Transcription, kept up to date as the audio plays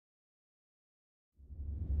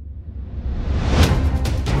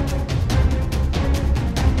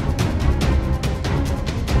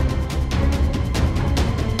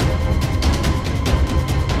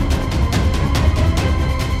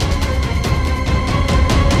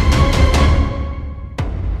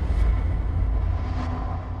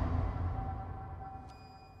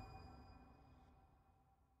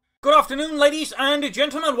afternoon, ladies and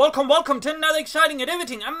gentlemen. Welcome to another exciting and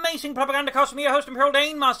riveting, amazing Propagandacast. Me, your host,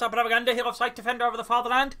 ImperialDane, Master of Propaganda, here of Sight Defender over the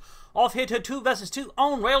Fatherland, of here to 2 vs 2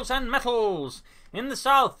 on rails and metals. In the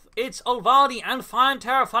south, it's Olvadi and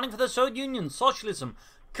FireandTerror fighting for the Soviet Union, socialism,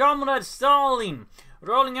 Comrade Stalin.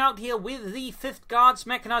 Rolling out here with the 5th Guards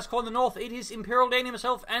Mechanized Corps in the north, it is ImperialDane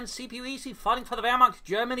himself and CPUEC fighting for the Wehrmacht,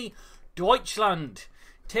 Germany, Deutschland.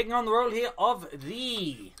 Taking on the role here of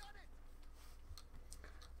the...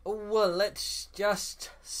 well, let's just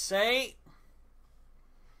say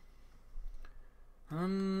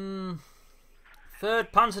 3rd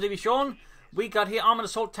Panzer Division. We got here armoured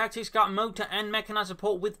assault tactics, got motor and mechanized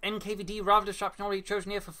support with NKVD, rival disruption already chosen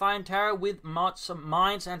here for FireandTerror with some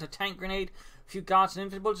mines and a tank grenade, a few guards and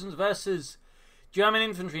infantry bulletins versus German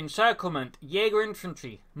Infantry, encirclement, Jaeger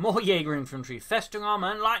Infantry, more Jaeger Infantry, festung armour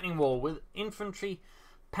and lightning wall with infantry,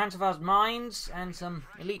 panzerfaust mines and some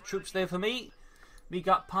elite troops there for me. We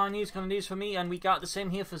got Pioneers, Grenadiers for me, and we got the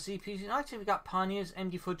same here for CPUs. Actually, we got Pioneers,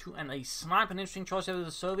 MD42, and a Sniper. An interesting choice over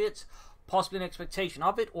the Soviets. Possibly an expectation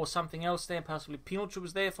of it, or something else there. Possibly penal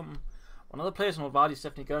troopers there from one of the players, and Olvadi is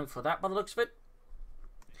definitely going for that by the looks of it.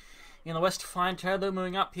 In the west, FireandTerror, though,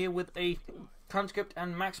 moving up here with a conscript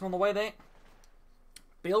and maximum on the way there.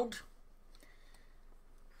 Build.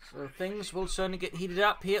 So things will certainly get heated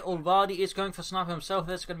up here. Olvadi is going for sniper himself.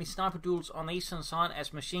 There's going to be sniper duels on the eastern side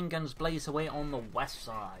as machine guns blaze away on the west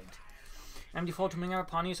side. MD4 coming up,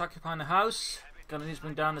 Pioneers occupying the house. Grenadiers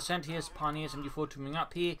moving down the centre. Here's Pioneers, MD4 coming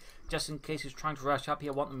up here. Just in case he's trying to rush up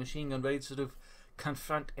here, I want the machine gun ready to sort of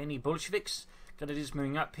confront any Bolsheviks. Grenadiers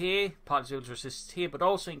moving up here. Parties able to resist here, but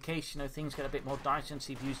also in case, you know, things get a bit more dicey and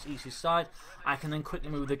CPU's east side, I can then quickly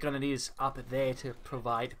move the Grenadiers up there to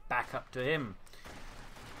provide backup to him.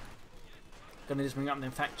 Grenadiers moving up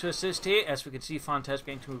in fact to assist here. As we can see, FireandTerror is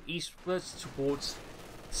going to move eastwards towards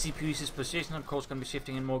CPU's position. Of course, going to be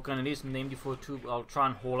shifting in more Grenadiers, and the MD42 will try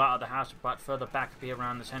and haul out of the house, but further back up here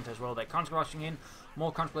around the centre as well. They're constantly rushing in.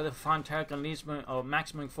 More constantly there for FireandTerror. Grenadiers or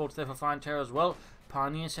maximum forward there for FireandTerror as well.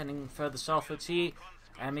 Pioneers sending further southwards here,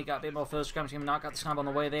 and we got a bit more further scrummaging. Now got the snap on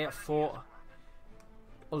the way there for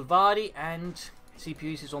Olvadi, and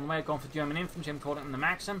CPU's is on the way. Going for German Infantry. I'm calling them the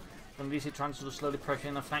maximum. Grenadiers trying to sort of slowly pressure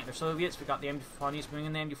in the flank of the Soviets. We got the Pioneers moving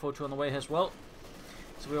in, the MD42 on the way as well.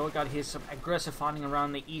 So we all got here some aggressive fighting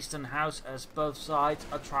around the eastern house as both sides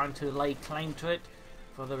are trying to lay claim to it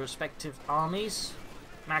for the respective armies.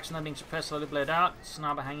 Maximum being suppressed, slowly bled out.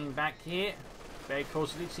 Sniper hanging back here. Very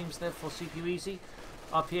closely it seems there for CPUEC.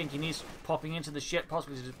 Up here, engineers popping into the ship,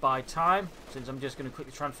 possibly to buy time. Since I'm just going to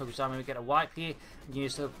quickly try and focus on when we get a wipe here.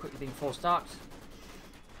 Engineers still quickly being forced out.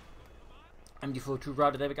 MD42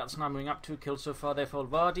 routed there, we got the sniper moving up, 2 kills so far there for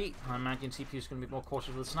Olvadi. I imagine CPU is going to be more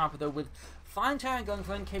cautious with the sniper though. With FireandTerror going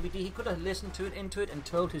for NKVD, he could have listened to it, into it, and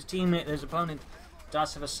told his teammate, his opponent,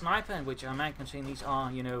 does have a sniper, in which I imagine, considering these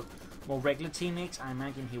are, you know, more regular teammates, I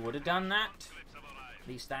imagine he would have done that. At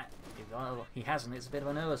least that, if he hasn't, it's a bit of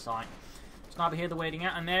an oversight. Sniper here, they're waiting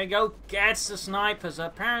out, and there you go, gets the snipers.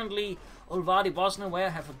 Apparently, Olvadi wasn't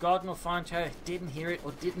aware, had forgotten, or FireandTerror didn't hear it,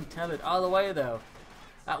 or didn't tell it. Either way though,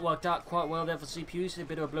 that worked out quite well there for CPUs. A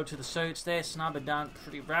bit of a blow to the Soviets there. Sniper down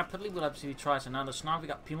pretty rapidly. We'll obviously try another sniper. We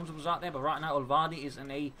got penal troopers out there, but right now Olvadi is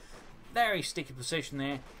in a very sticky position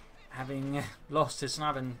there, having lost his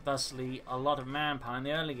sniper and thusly a lot of manpower in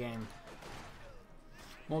the early game.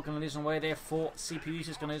 More Grenadiers on the way there for CPUs.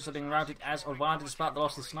 It's going to be routed as Olvadi, despite the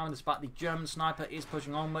loss of the sniper, despite the German sniper, is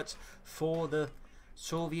pushing onwards for the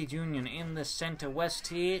Soviet Union. In the centre west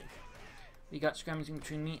here, we got skirmishing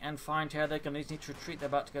between me and FireandTerror. They're going to need to retreat. They're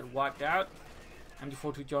about to get wiped out.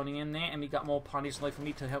 MD42 joining in there. And we got more Pioneers on the way for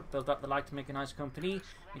me to help build up the light to make a nice company.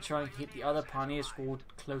 And trying to hit the other Pioneers who are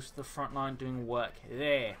close to the front line doing work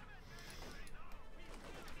there.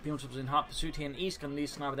 Penal troopers in hot pursuit here in the east. Going to leave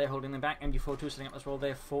sniper there holding them back. MD42 setting up as well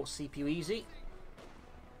there for CPUEC.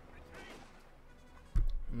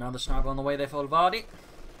 Another sniper on the way there for Olvadi.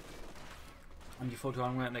 MD42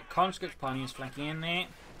 on the way at the conscripts. Pioneers flanking in there.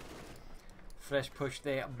 Fresh push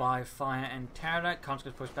there by FireandTerror.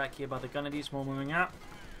 Conscripts pushed back here by the Grenadiers, more moving out.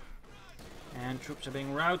 And troops are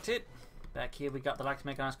being routed. Back here we got the light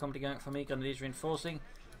mechanized company going for me. Grenadiers reinforcing.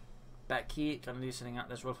 Back here, Grenadiers setting out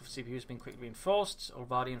this role for CPUs being quickly reinforced.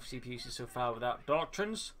 Olvadi and CPUs so far without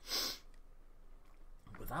doctrines.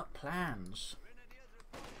 Without plans.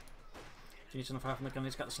 Genius on the fire from the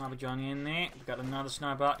Grenadiers, got the sniper joining in there. We've got another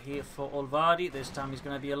sniper out here for Olvadi. This time he's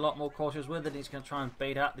going to be a lot more cautious with it. He's going to try and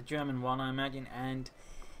bait out the German one, I imagine, and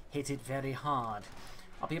hit it very hard.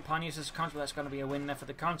 Up here, Pioneers is conscript. That's going to be a win there for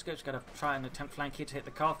the conscripts. Got to try and attempt flank here to hit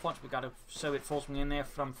the car points. We've got a Soviet forceman in there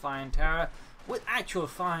from FireandTerror with actual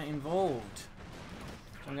fire involved.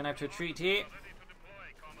 So I'm going to have to retreat here.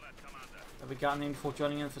 We got an info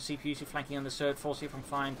joining in for CPUC, flanking on the third force here from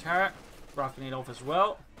FireandTerror. Rifling it off as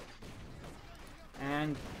well.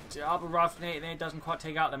 And double rifling it there, doesn't quite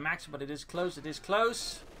take out the max, but it is close, it is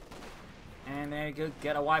close. And there you go,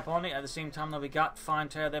 get a wipe on it. At the same time, though, we got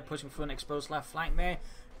FireandTerror there pushing through an exposed left flank there.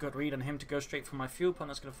 Good read on him to go straight for my fuel point.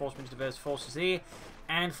 That's going to force me to diverse forces here.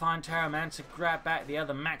 And FireandTerror managed to grab back the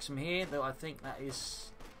other Maxim here, though I think that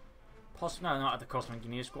is possible. No, not at the cost of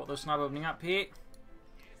engineer squad. Though sniper opening up here.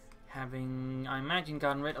 Having, I imagine,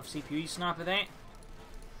 gotten rid of CPUE sniper there.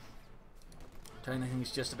 Turning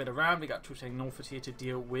things just a bit around. We got troops heading northwards here to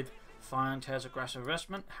deal with FireandTerror's aggressive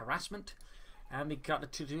harassment. And we got the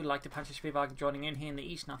 2-2, like the Panzer Spielwagen joining in here in the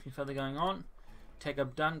east. Nothing further going on. Take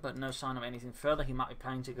up done, but no sign of anything further. He might be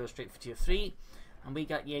planning to go straight for tier 3. And we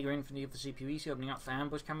got Jaeger Infantry of the CPUC opening up for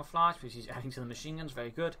ambush camouflage, which is adding to the machine guns.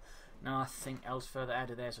 Very good. Nothing else further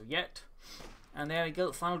added there so yet. And there we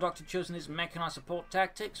go. Final Doctor chosen his Mechanized Support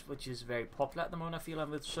tactics, which is very popular at the moment, I feel,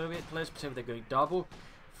 with Soviet players, particularly they're going double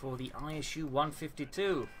for the ISU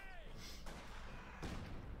 152.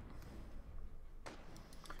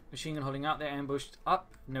 Machine gun holding out there, ambushed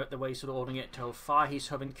up. Note the way he's sort of ordering it to fire. He's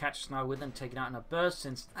hoping to catch Snow with and take it out in a burst,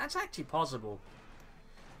 since that's actually possible.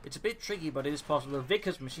 It's a bit tricky, but it is possible. The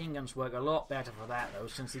Vickers machine guns work a lot better for that, though,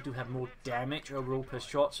 since they do have more damage overall per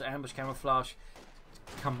shot. So ambush camouflage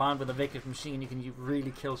combined with the Vickers machine, you can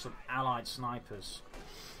really kill some allied snipers.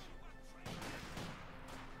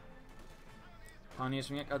 Pioneers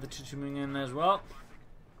from the other 2 moving in there as well.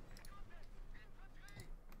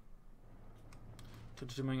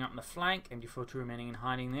 2 moving up on the flank, MG42 remaining in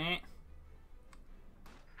hiding there.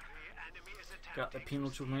 Got the penal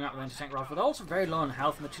troop moving up with the anti-tank rifle, but also very low on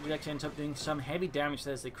health, and the 2 actually ends up doing some heavy damage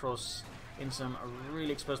there as they cross in some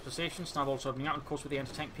really exposed positions. Sniper also opening up, and of course with the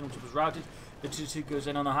anti-tank penal troop was routed, the 2-2 goes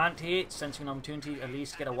in on the hunt here, sensing an opportunity at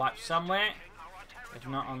least to get a wipe somewhere. If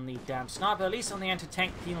not on the damn sniper, at least on the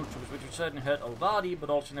anti-tank penal troops, which would certainly hurt Olvadi, but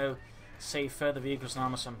also save further vehicles and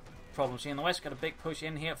armor some problems here in the west. Got a big push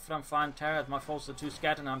in here from FireandTerror. My forces are too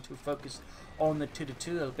scattered and I'm too focused on the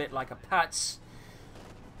 2-2, a bit like a Pats.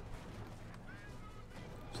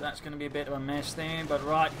 So that's going to be a bit of a mess there, but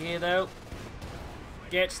right here though,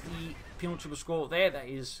 gets the penal trooper score there. That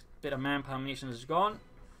is a bit of manpower ammunition is gone.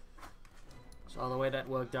 So all the way that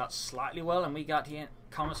worked out slightly well, and we got here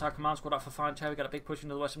Commissar Command Squad up for FireandTerror. We got a big push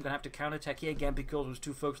into the west. I'm going to have to counterattack here again because it was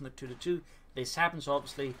too focused on the 2-2. This happens, so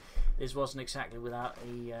obviously this wasn't exactly without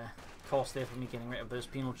a cost there for me getting rid of those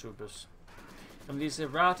penal troopers. Some of these are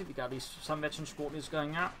routed. We got these some veteran squadrons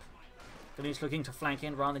going up. He's looking to flank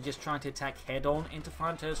in rather than just trying to attack head-on into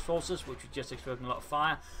FireandTerror's forces, which was just exploding a lot of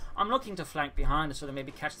fire. I'm looking to flank behind to sort of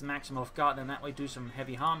maybe catch the Maxim off guard, and that way do some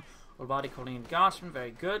heavy harm. Olvadi calling in guardsmen, very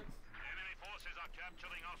good.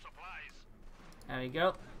 There we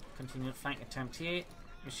go. Continued flank attempt here.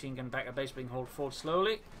 Machine gun back at base being hauled forward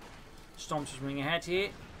slowly. Stormtroopers moving ahead here.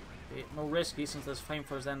 Bit more risky since there's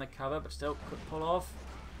flamethrowers there in the cover, but still could pull off.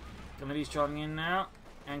 Grenadiers charging in now.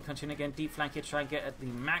 And continue again, deep flank here, try and get at the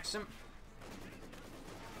Maxim.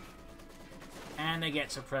 And they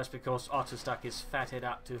get suppressed because Otto stuck his fat head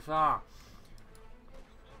up too far.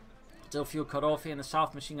 Still fuel cut off here in the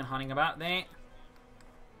south, machine gun hunting about there.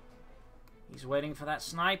 He's waiting for that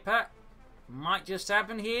sniper. Might just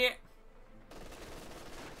happen here.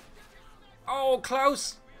 Oh,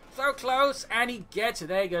 close! So close! And he gets it.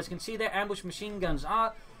 There he goes. You can see their ambush machine guns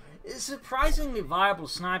are surprisingly viable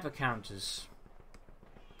sniper counters.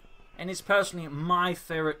 And it's personally my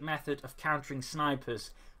favorite method of countering snipers.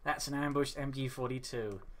 That's an ambushed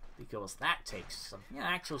MG42. Because that takes some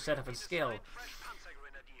actual setup and skill.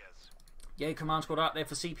 Jaeger Command Squad out there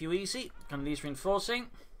for CPUEC. Grenadiers reinforcing.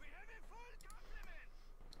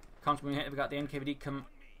 We've got the NKVD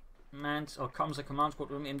command or Commissar Command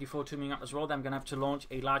Squad room, MD42 moving up as well. Then I'm going to have to launch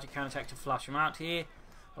a larger counterattack to flush him out here.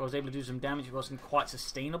 I was able to do some damage. It wasn't quite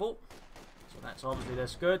sustainable, so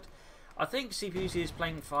that's good. I think CPUC is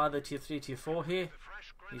playing for either tier 3, tier 4 here.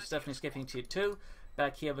 He's definitely skipping tier 2.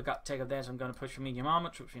 Back here we've got take of there, so I'm going to push for medium armor.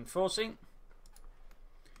 Troops reinforcing.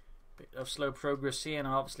 Bit of slow progress here, and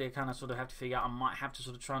obviously I kind of sort of have to figure out I might have to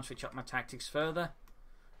sort of try and switch up my tactics further.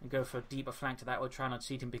 And go for a deeper flank to that way, try not to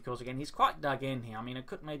seat him because again he's quite dug in here. I mean I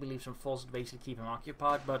could maybe leave some forces to basically keep him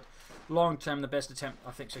occupied, but long term the best attempt I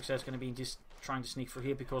think success is going to be just trying to sneak through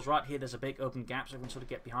here because right here there's a big open gap so I can sort of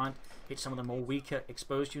get behind, hit some of the more weaker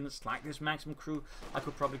exposed units like this Maxim crew. I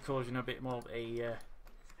could probably cause a bit more of a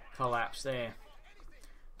collapse there.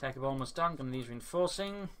 Attack of almost done, Grenadiers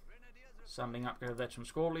reinforcing. Summoning up veteran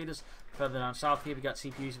squad leaders. Further down south here we got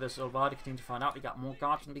CPUs versus Olvadi, continue to find out. We got more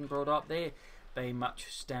guardsmen being brought up there. Very much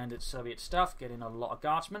standard Soviet stuff, getting a lot of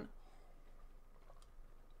guardsmen.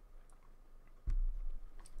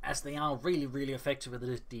 as they are really, really effective with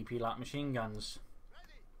the DP light machine guns.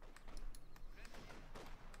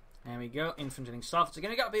 There we go, infantry stuff. So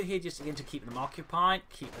again, we got a bit here just again to keep them occupied,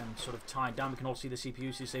 keep them sort of tied down. We can all see the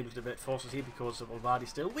CPUs disabled a bit forces here because of Olvadi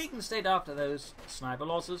still weakened state after those sniper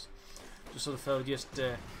losses. Just sort of just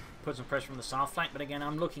put some pressure from the south flank. But again,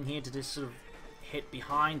 I'm looking here to just sort of hit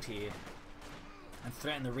behind here and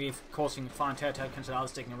threaten the rear, causing FireandTerror to consider either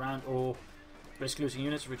sticking around or risk losing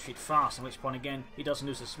units to retreat fast. At which point, again, he doesn't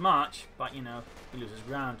lose as much, but you know, he loses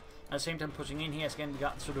ground. At the same time, pushing in here, again, we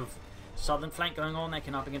got the sort of southern flank going on there,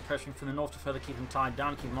 can up again pressuring from the north to further keep them tied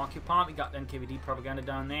down, keep them occupied. We got NKVD propaganda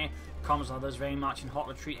down there. Comms others very much in hot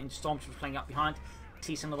retreat, and Stormtroopers playing up behind.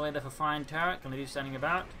 T-Sun all the way there for FireandTerror, going to be standing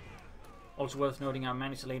about. Also worth noting, I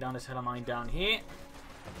managed to lay down this Teller mine down here.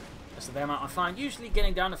 So there I find usually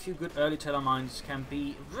getting down a few good early Teller mines can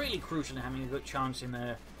be really crucial in having a good chance in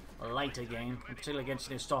the later game, in particular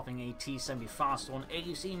against stopping a T-70 fast on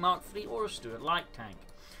AUC Mark III or a Stuart light tank.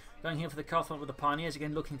 Going here for the cover with the Pioneers,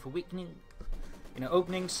 again looking for weakening,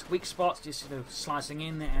 openings, weak spots, just slicing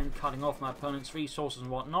in there and cutting off my opponent's resources and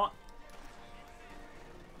whatnot.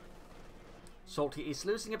 Salty is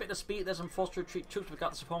losing a bit of speed. There's some forced retreat troops. We've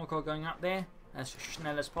got the support corps going up there as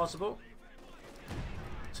snell as possible.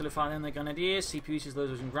 Solidify in the Grenadiers. CPU is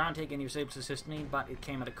losing ground here. Again, he was able to assist me, but it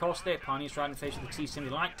came at a cost there. Pioneers right in the face of the T-70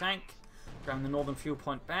 light tank, grabbing the northern fuel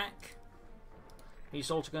point back. He's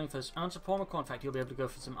also going for his own support corps. In fact, he'll be able to go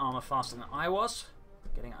for some armor faster than I was.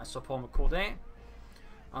 Getting a support corps there.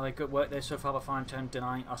 Good work there so far by FireandTerror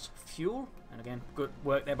denying us fuel. And again, good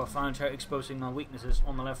work there by FireandTerror exposing my weaknesses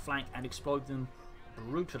on the left flank and exploiting them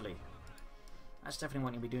brutally. That's definitely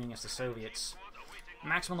what you'll be doing against the Soviets.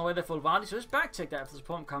 Maximum on the way there for Olvadi, so let's back take that for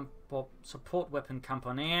the support weapon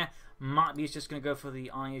Campanier. Might be just going to go for the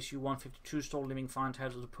ISU 152 stall, leaving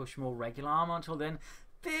FireandTerror to push more regular armor until then.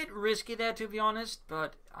 Bit risky there, to be honest,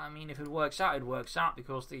 but I mean, if it works out, it works out,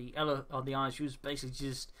 because the ISU is basically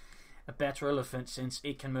just a better elephant, since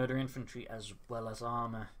it can murder infantry as well as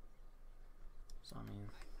armor. So I mean,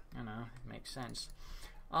 you know, it makes sense.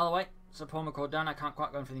 Either way, support corps down. I can't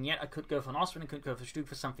quite go for anything yet. I could go for an Ostwind, I could go for StuG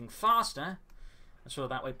for something faster, and so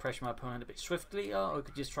that way pressure my opponent a bit swiftly, or I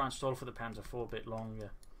could just try and stall for the Panzer IV a bit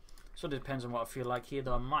longer. So it depends on what I feel like here,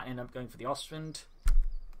 though I might end up going for the Ostwind.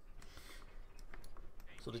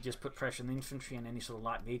 So to just put pressure on the infantry and any sort of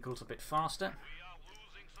light vehicles a bit faster.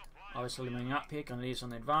 Obviously moving up here, Grenadiers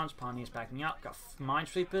on the advance, Pioneers backing up, got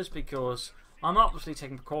Minesweepers, because I'm obviously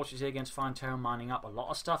taking precautions here against FireandTerror mining up a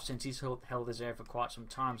lot of stuff, since he's held his area for quite some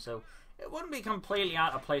time, so it wouldn't be completely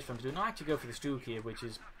out of place for him to do. And I actually go for the StuG here, which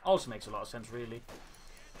is also makes a lot of sense, really.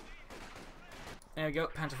 There we go,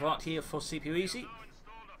 Panzer IV here for CPU easy.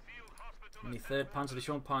 And the 3rd Panzer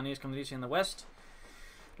Division Pioneers coming to in the west.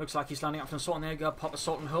 Looks like he's landing up from assault, and there we go, pop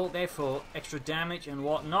assault and hold there for extra damage and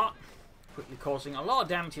whatnot. Quickly causing a lot of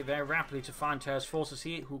damage here very rapidly to FireandTerror's forces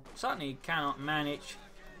here, who certainly cannot manage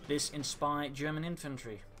this inspired German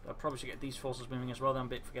infantry. I probably should get these forces moving as well, I'm a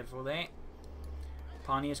bit forgetful there.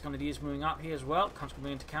 Pioneers Grenadiers moving up here as well, constantly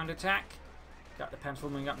moving to counterattack. Got the Panzer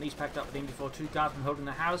moving up, these packed up with the MD-42 guard from holding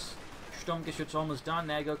the house. Sturmgeschütz almost done,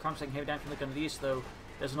 there you go, taking heavy damage from the Grenadiers, though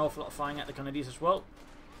there's an awful lot of firing at the Grenadiers as well.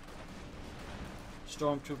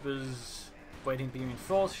 Stormtroopers waiting to be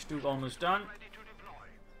reinforced, StuG almost done.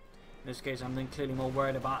 In this case, I'm then clearly more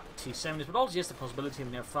worried about T-70s, but also just the possibility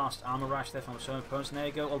of a fast armor rush there from a certain opponents. And there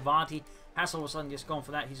you go, Olvadi has all of a sudden just gone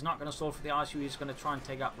for that. He's not going to stall for the ISU, he's going to try and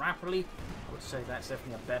take up rapidly. I would say that's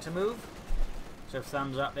definitely a better move. So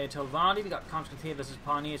thumbs up there to Olvadi. We got constant here, this is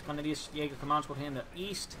Pioneers, Grenadiers, Jaeger Command Squad here in the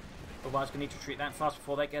east. Olvadi's going to need to retreat that fast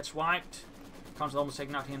before that gets wiped. Constant almost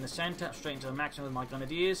taken out here in the center, straight into the maximum with my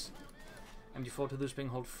Grenadiers. MD-42 being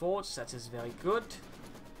held forwards, that is very good.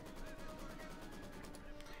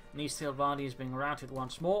 East Olvadi is being routed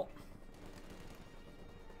once more.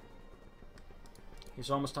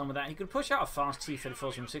 He's almost done with that. He could push out a fast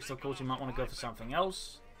T-34 from 6, of course he might want to go for something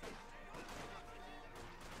else.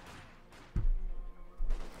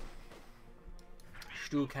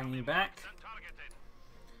 StuG hanging back.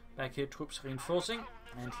 Back here, troops reinforcing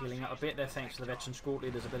and healing up a bit there, thanks to the veteran squad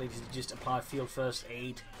leader's ability to just apply field first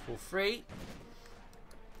aid for free.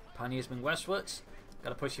 Pioneers moving westwards. Got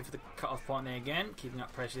to push here for the cut-off point there again, keeping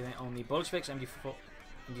up pressure there on the Bolsheviks. MD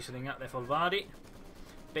sitting up there for Olvadi.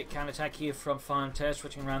 Big counter-attack here from FireandTerror,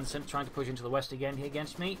 switching around the center, trying to push into the west again here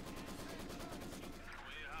against me.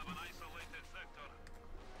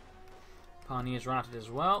 Pioneers routed as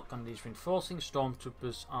well. Grenadiers reinforcing.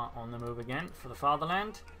 Stormtroopers are on the move again for the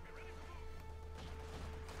fatherland.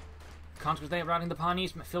 Counters there routing the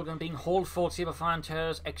Pioneers. Philgun being hauled forward here by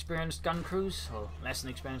FireandTerror's experienced gun crews. Well, less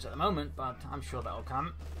than experienced at the moment, but I'm sure that'll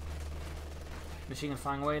come. Machine gun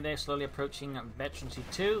firing away there, slowly approaching Veteran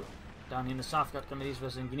C2. Down in the south, got committees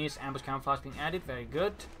versus engineers. Ambush camouflage being added. Very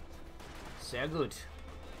good. Sehr good.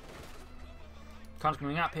 Cons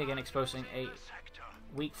coming up here again, exposing a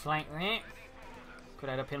weak flank there. Could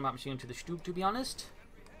add a pin map machine to the Stug, to be honest.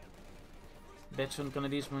 Veteran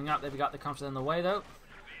committees moving up. There we got the comms in the way though.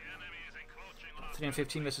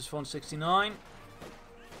 315 versus 469.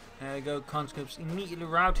 There we go. Conscripts immediately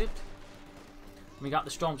routed. We got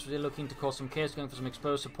the Storms really looking to cause some chaos, going for some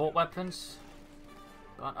exposed support weapons.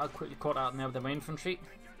 But I quickly caught out there with the infantry.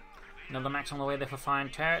 Another max on the way there for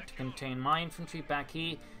FireandTerror to contain my infantry back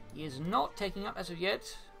here. He is not taking up as of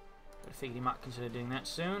yet, but I figured he might consider doing that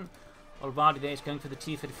soon. Olvadi there is going for the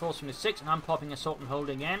T-34 from the 6, and I'm popping Assault and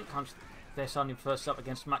Hold again. They're starting first up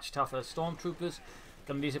against much tougher Stormtroopers.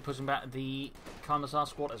 Gonna use it pushing back the Commissar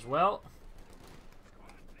squad as well.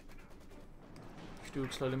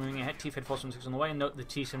 Stug slowly moving ahead. T-34 from 6 on the way, and note the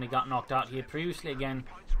T-70 got knocked out here previously. Again,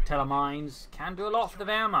 Telemines can do a lot for the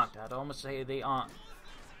Wehrmacht. I'd almost say they are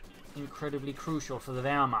incredibly crucial for the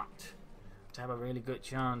Wehrmacht to have a really good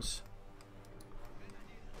chance,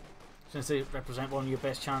 since they represent one of your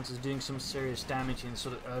best chances of doing some serious damage in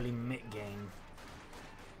sort of early mid-game.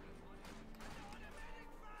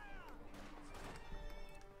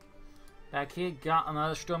 Back here, got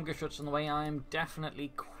another Sturmgeschütz on the way. I am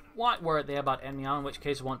definitely quite worried there about enemy armor, in which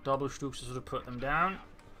case I want double Stugs to sort of put them down.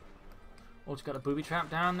 Also got a booby trap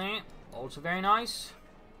down there, also very nice.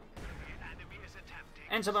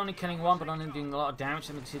 Ends up only killing one, but only doing a lot of damage.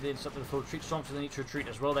 And you can see they end up with a full retreat. Storm, so they need to retreat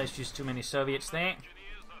as well. There's just too many Soviets there.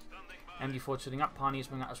 MD4 shooting up,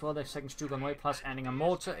 Pioneers moving out as well. Their second Stug on the way, plus adding a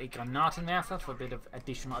mortar, a Granatenwerfer for a bit of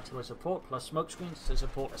additional artillery support, plus smoke screens to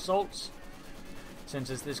support assaults. Since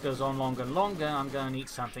as this goes on longer and longer, I'm going to need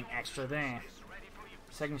something extra there.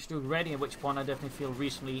 Second Stug ready, at which point I definitely feel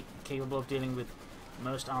reasonably capable of dealing with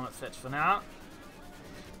most armored threats for now.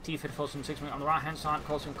 T-34 from 6 on the right hand side,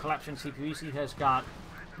 causing collapsing CPUC, has got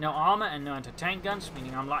no armor and no anti-tank guns,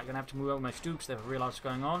 meaning I'm likely going to have to move over my Stugs. They've realized what's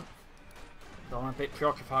going on. Though I'm a bit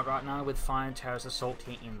preoccupied right now with FireandTerror's assault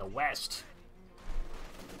here in the west.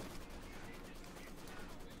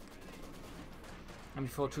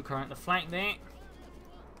 MD4 current the flank there.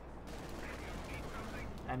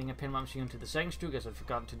 Adding a pin machine to the second Stug, as I've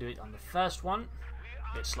forgotten to do it on the first one.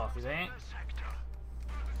 Bit sloppy there.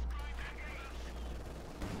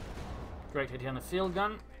 Great hit here on the field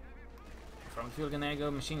gun. From the field gun, there you go.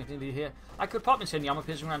 Machine gun here. I could pop incendiary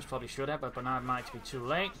piercing rounds, probably should have, but now it might be too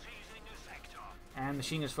late. And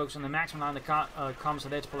machine guns focus on the maximum line. The comms are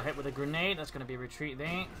there to pull ahead with a grenade. That's going to be a retreat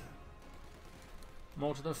there.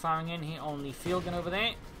 Mortar firing in here on the field gun over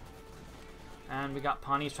there. And we got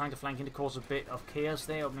Pioneers trying to flank in to cause a bit of chaos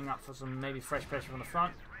there, opening up for some maybe fresh pressure from the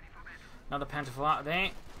front. Another Panther out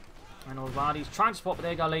there. And Olvadi's trying to spot, but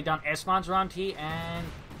they got to lay down S-mines around here, and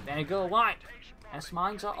there you go, white.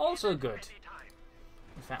 S-mines are also good.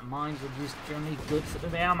 In fact, mines are just generally good for the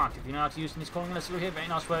Wehrmacht. If you know how to use them, he's calling us through here. Very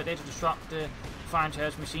nice work there to disrupt the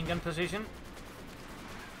FireandTerror's machine gun position.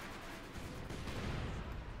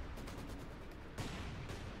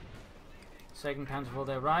 Second Panther for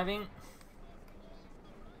their arriving.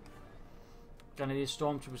 One of these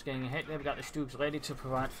Stormtroopers getting ahead there. We got the Stugs ready to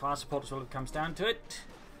provide fire support as well if it comes down to it.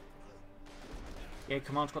 Yeah,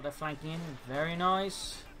 Command's got their flanking in. Very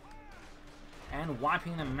nice. And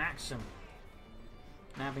wiping the Maxim.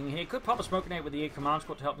 Nabbing here. Could pop a smoke grenade with the Command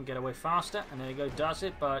Squad to help them get away faster. And there you go, does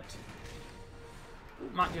it, but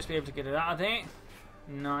might just be able to get it out of there.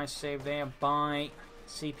 Nice save there by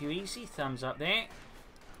CPUC. Thumbs up there.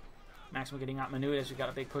 Maxim getting outmaneuvered as we got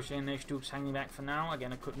a big push in there. Stugs hanging back for now.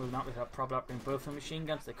 Again, I could move out without problem up in both the machine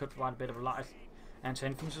guns. They could provide a bit of light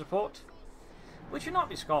anti-infantry support, which should not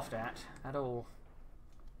be scoffed at all.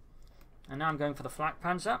 And now I'm going for the flak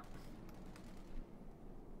panzer.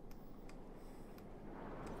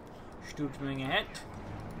 Stugs moving ahead.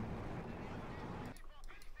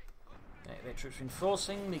 Their troops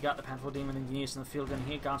reinforcing. We got the Panther Demon Engineers in the field gun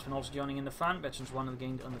here. Guardsmen also joining in the front. Veterans 1 of the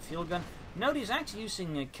game on the field gun. Nobody's actually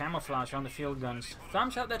using camouflage on the field guns.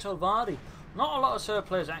 Thumbs up there to Olvadi. Not a lot of Sir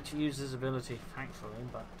players actually use this ability, thankfully,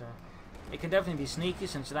 but it can definitely be sneaky,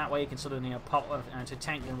 since that way you can sort of pop to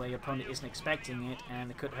tank gun where your opponent isn't expecting it, and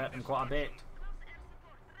it could hurt them quite a bit.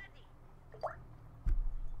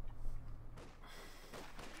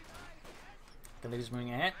 Galley's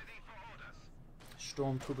moving ahead.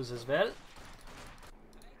 Stormtroopers as well.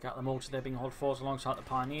 Got them all to there being hold force alongside the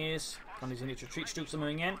Pioneers. Connie's in its retreat. Stugs are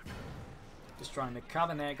moving in. Just trying to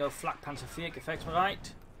cover. There you go. Flak Panzer 4. Effects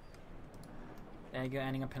right. There you go.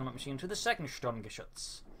 Ending a penalty machine to the second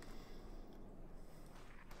Sturmgeschütz.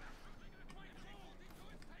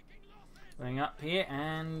 Going up here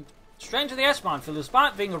and Straight into the S-mine field,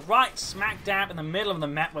 despite being right smack dab in the middle of the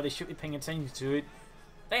map where they should be paying attention to it.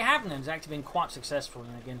 They haven't, and it's actually been quite successful,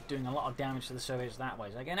 and again, doing a lot of damage to the Soviets that way.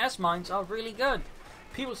 So again, S-mines are really good.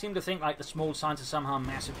 People seem to think like the small signs are somehow a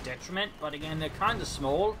massive detriment, but again, they're kind of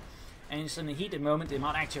small, and it's in the heated moment they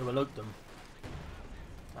might actually overlook them.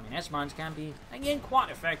 I mean, S-mines can be, again, quite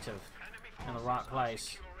effective in the right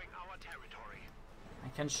place. I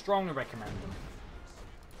can strongly recommend them.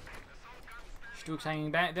 StuGs hanging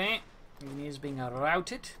back there. He is being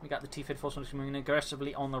routed. We got the T-Fed force moving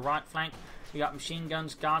aggressively on the right flank. We got machine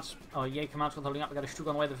guns, guards, Jaeger commands holding up. We got a StuG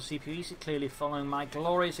on the way there for CPUs, clearly following my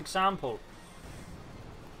glorious example.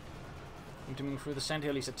 Moving through the centre,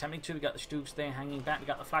 at least attempting to. We got the StuGs there hanging back. We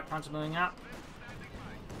got the flak panzer moving up.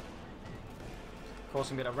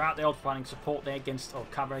 Causing a bit of rout there, providing support there against, or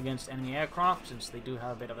cover against enemy aircraft, since they do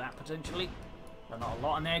have a bit of that potentially. But not a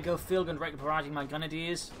lot. And there you go, field gun directly barraging my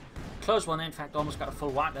grenadiers. Close one, in fact, almost got a full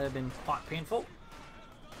wipe. That had been quite painful.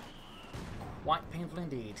 Quite painful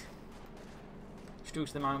indeed.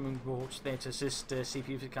 StuGs the moving boards there to assist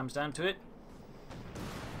CPU if it comes down to it.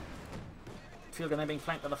 Field gun there being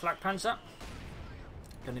flanked by the flak panzer.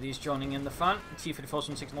 Grenadiers joining in the front.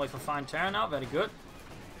 T-54 away for FireandTerror now, very good.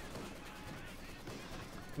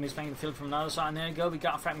 He's flanking the field from the other side, and there you go, we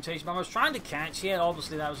got a fragmentation bomb. I was trying to catch here,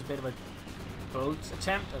 obviously that was a bit of a bold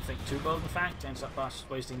attempt, I think too bold in fact, ends up us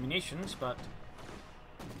wasting munitions, but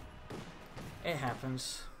it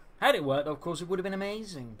happens. Had it worked, of course, it would have been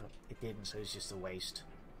amazing, but it didn't, so it's just a waste.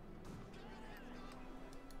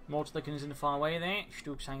 Mortar is in the far away there,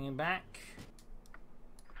 StuGs hanging back.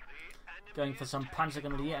 Going for some panzer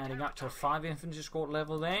grenadier, adding up to a 5 infantry squad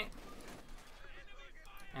level there.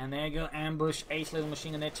 And there you go, ambush, 8 little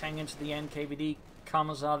machine gun there, tank into the NKVD.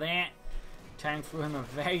 Commas are there. Tank through him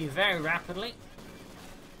very, very rapidly.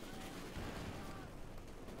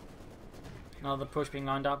 Another push being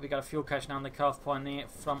lined up. We got a fuel cache now on the cutoff point there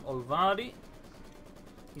from Olvadi.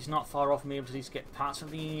 He's not far off me, able to at least get parts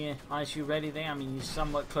of the ISU ready there. I mean, he's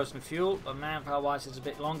somewhat close to fuel, but manpower wise, it's a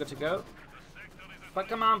bit longer to go. But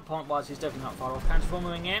command point wise, he's definitely not far off. Transform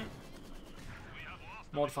moving in.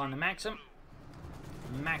 Mortifying the Maxim.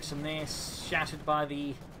 Maxim there, shattered by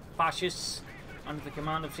the fascists under the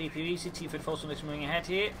command of CPUs. T-Fed force moving ahead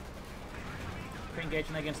here.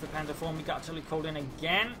 Pre-engagement against the Panzer form. We got artillery called in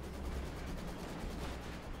again.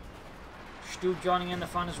 StuG joining in the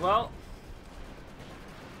front as well.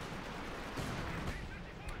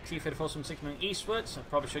 T-Fed force moving eastwards. I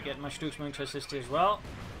probably should get my StuGs moving to assist here as well.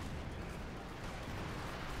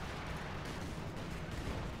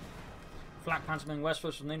 Flak panzer moving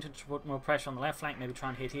westwards from the infantry to put more pressure on the left flank. Maybe try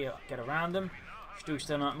and hit here, get around them. StuGs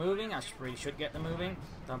still not moving. I really should get them moving.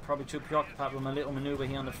 I'm probably too preoccupied with my little maneuver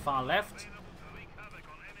here on the far left.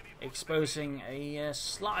 Exposing a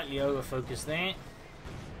slightly over focus there.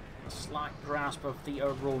 A slight grasp of the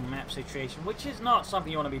overall map situation, which is not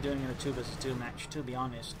something you want to be doing in a 2 vs 2 match, to be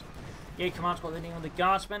honest. Jaeger command squad leading with the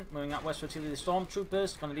guardsmen, moving up westward to the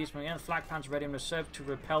stormtroopers. Grenadiers moving in, flak panzer ready in reserve to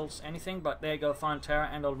repel anything, but there you go, FireandTerror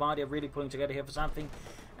and Olvadi are really pulling together here for something.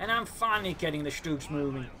 And I'm finally getting the StuGs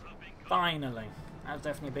moving. Finally. That was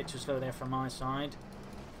definitely a bit too slow there from my side.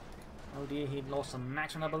 Oh dear, he lost some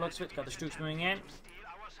max on the looks of it. Got the StuGs moving in.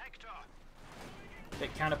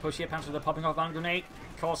 Bit counter push here, panzer with a popping off one grenade,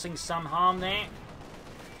 causing some harm there.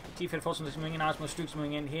 T-Fed force moving in, Osmo StuGs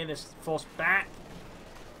moving in here, this force back.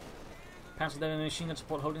 Panzer there in the machine gun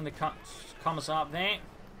support holding the commissar up there.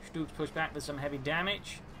 StuGs push back with some heavy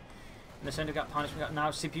damage. In the centre, we got punishment. We got now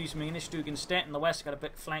CPUs moving in, StuG instead. In the west, got a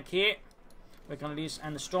bit flank here. We're going to use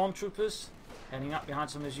and the stormtroopers heading up behind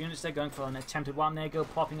some of his units. They're going for an attempted one. There go,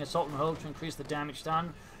 popping assault and hold to increase the damage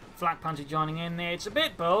done. Flak panzer joining in there. It's a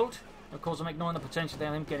bit bold. Of course, I'm ignoring the potential there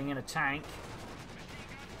of him getting in a tank.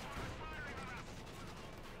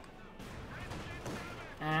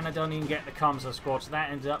 And I don't even get the commissar squad, so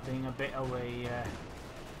that ends up being a bit of a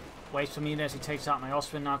waste for me as he takes out my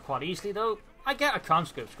Austrian now quite easily, though. I get a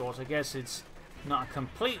conscript squad, so I guess it's not a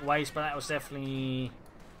complete waste, but that was definitely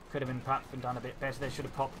could have been perhaps been done a bit better. They should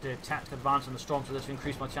have popped the tactical advance on the storm, so this will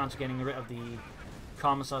increase my chance of getting rid of the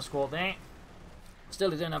commissar squad there.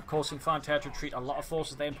 Still, it ended up causing FireandTerror to retreat a lot of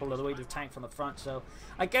forces there and pull the weight of the tank from the front, so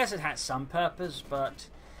I guess it had some purpose, but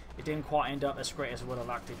it didn't quite end up as great as I would have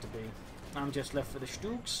liked it to be. I'm just left for the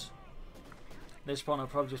StuGs. This point I'll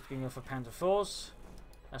probably just be going for Panzer IVs.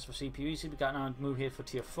 That's for CPUs. We've got now to move here for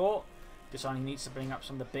tier 4. Deciding needs to bring up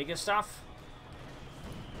some of the bigger stuff.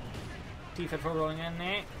 T-Fed Pro rolling in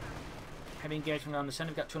there. Heavy engagement around the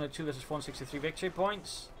centre. We've got 202 versus 463 victory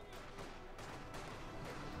points.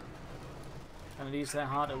 And these are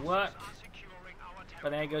hard at work.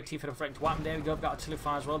 But there you go, T-Fed threatened to weapon. There we go, we've got artillery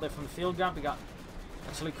fire as well there from the field gun. We got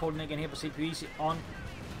Absolutely coordinating here for CPUs on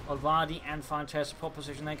Olvadi and FireandTerror support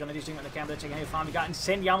position. They're going to do something with the camp. They're taking a farm. We got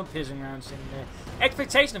incendiary piercing rounds in there.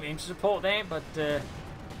 Expectation of infantry support there, but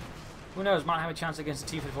who knows? Might have a chance against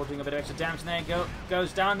the T-54 doing a bit of extra damage. And there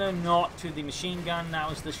goes down there, not to the machine gun. That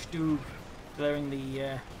was the StuG delivering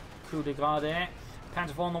the coup de grace there.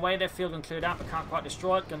 Panther on the way there. Field gun cleared out, but can't quite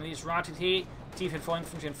destroy it. Gun is routed here. T-54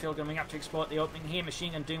 infantry and field gunning up to exploit the opening here.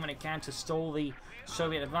 Machine gun doing what it can to stall the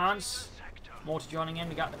Soviet advance. Mortar joining in.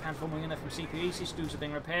 We got the Panther moving in there from CPUs. StuGs are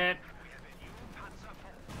being repaired.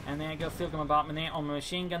 And there you go. Field gun bombardment there on the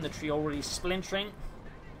machine gun. The tree already splintering.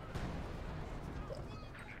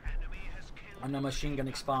 And the machine gun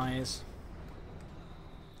expires.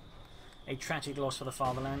 A tragic loss for the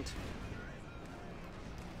fatherland.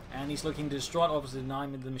 And he's looking to destroy it. Obviously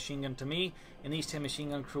denying the machine gun to me. And these 10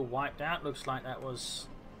 machine gun crew wiped out. Looks like that was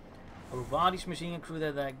Olvadi's machine gun crew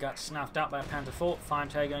there that got snapped up by a Panther 4.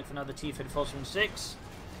 FireandTerror going for another T-54-6.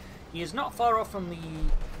 He is not far off from the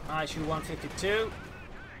ISU-152.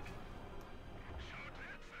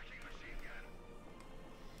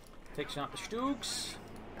 Fixing up the StuGs.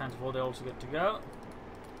 Panther 4, they're also good to go.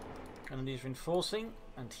 And these reinforcing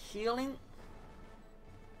and healing.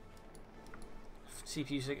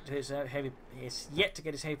 CPU is yet to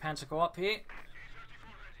get his heavy Panzer go up here.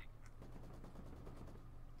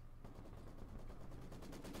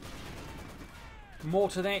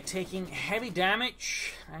 Mortar there taking heavy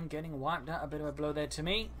damage and getting wiped out. A bit of a blow there to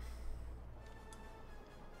me.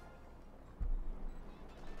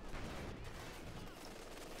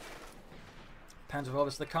 Panther 4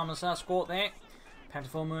 is the Commissar squad there. Panther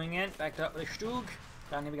 4 moving in, backed up with a StuG.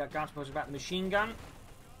 Down here we got guns posted about the machine gun. Enemy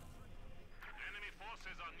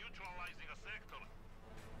forces are neutralizing a sector.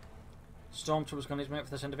 Stormtroopers going to make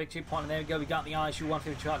for the centre victory point. And there we go, we got the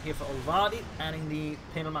ISU-152 out here for Olvadi, adding the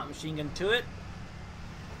pintle mount machine gun to it.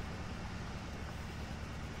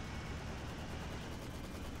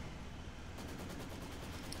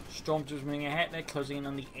 Stormtroopers moving ahead, they're closing in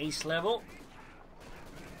on the ace level.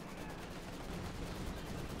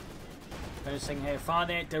 Taking heavy fire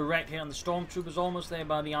there, direct hit on the Stormtroopers, almost there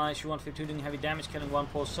by the ISU-152 doing heavy damage, killing one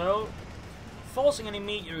poor soul. Forcing an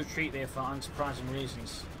immediate retreat there for unsurprising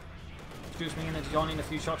reasons. StuGs moving in and joining a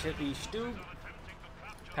few shots hit the StuG.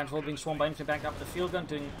 Panther 4 being swarmed by infantry back up with the field gun,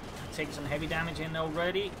 taking some heavy damage in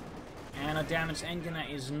already. And a damaged engine, that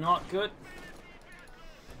is not good.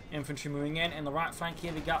 Infantry moving in the right flank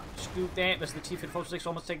here, we got StuG there, there's the T-54-6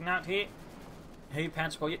 almost taken out here. Heavy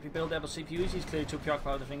Panther squad yet to be built there by CPUs, he's clearly too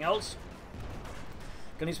preoccupied with everything else.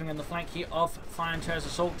 Gunny's swinging on the flank here of FireandTerror's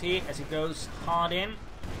assault here as he goes hard in.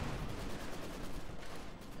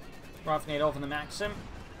 Rifle off in the Maxim.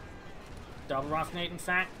 Double rifle in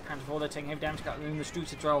fact. Panther 4 they're taking heavy damage, got room the StuGs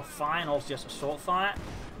to draw fire and also just assault fire.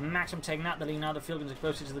 Maxim taking out, the lead now the field guns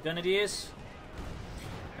explosive to the Grenadiers.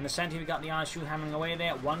 In the centre we got the ISU hammering away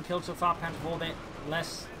there. One kill so far, Panther 4 there,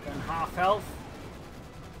 less than half health.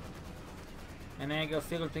 And there you go,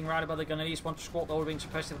 field guns being routed by the Grenadiers. One squad all being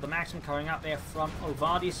suppressed with the Maxim covering up there from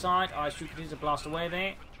Olvadi's side. ISU continues to blast away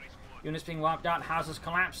there. Units being wiped out, houses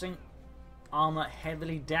collapsing. Armour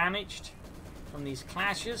heavily damaged from these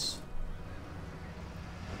clashes.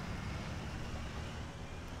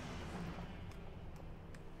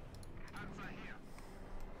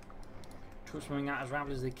 Troops moving out as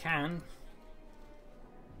rapidly as they can.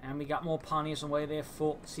 And we got more pioneers on the way there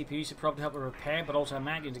for CPUs to probably help with repair, but also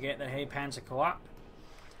imagine to get the heavy Panzer go up.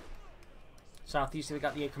 Southeast we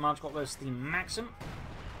got the command squad versus the Maxim.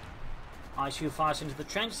 ISU fires into the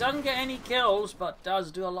trench. Doesn't get any kills, but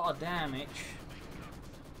does do a lot of damage.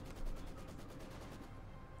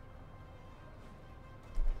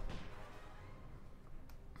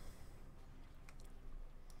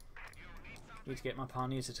 Need to get my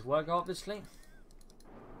pioneers to work, obviously.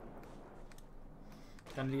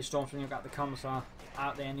 Going to do a Stormtrooper, got the Commissar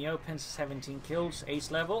out there in the open. 17 kills,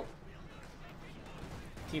 ace level.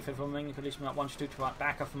 T-54 moving policeman up 1 to 2 to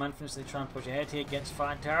back off from infantry, so they try and push ahead here against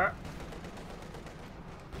FireandTerror.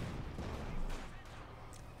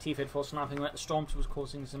 T-54 sniping at the Stormtroopers,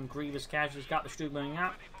 causing some grievous casualties. Got the StuG moving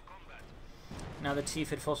up. Now the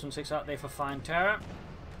T-54-6 out there for FireandTerror.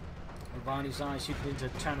 Olvadi's eyes shooting to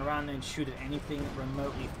turn around and shoot at anything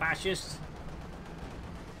remotely fascist.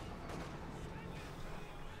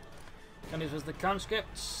 Gunners was the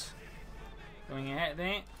conscripts. Going ahead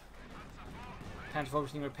there. Panther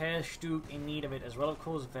focusing repairs. StuG in need of it as well, of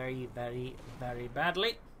course. Very, very, very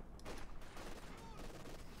badly.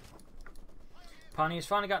 Pioneers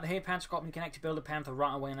finally got the heavy Panther squad and can actually build a Panther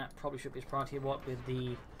right away, and that probably should be his priority what with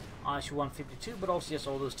the ISU-152, but also just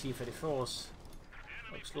all those T-34s.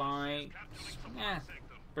 Looks like, yeah,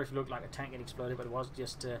 briefly looked like a tank getting exploded, but it was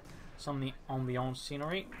just some of the ambiance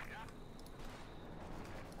scenery.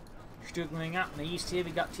 Stug moving up in the east here.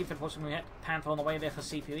 We got T-Fed pushing ahead. Panther on the way there for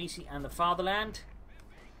CPUEC and the Fatherland.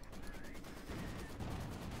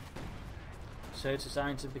 So it's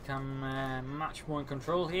designed to become much more in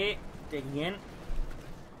control here. Digging in.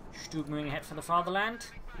 Stug moving ahead for the Fatherland.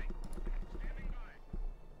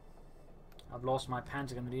 I've lost my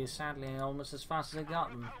Pentagon here, sadly, almost as fast as I got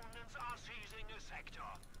them.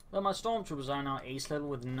 Well, my Stormtroopers are now ace level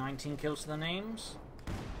with 19 kills to their names.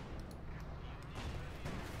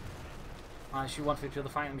 I shoot 150 with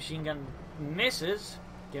the fighting machine gun misses,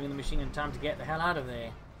 giving the machine gun time to get the hell out of there.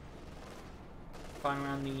 Firing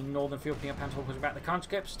around the northern field, putting up Panther pushing back the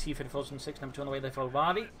conscripts. T-54 and 6, number 2 on the way there for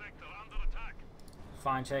Olvadi.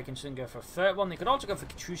 Fine, so you can soon go for a third one. You could also go for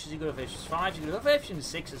Katyushas, you could go for F-5s, you could go for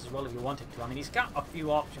F-6s as well if you wanted to. I mean, he's got a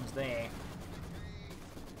few options there.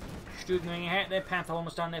 Stug moving ahead there, Panther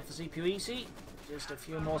almost down there for CPUEC. Just a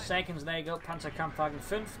few more seconds, there you go. Panzerkampfwagen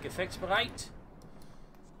 5, gefechtsbereit.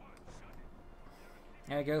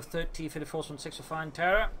 There you go, third T-54 from 6 for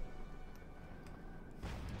FireandTerror.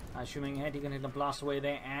 Assuming ahead, you're going to blast away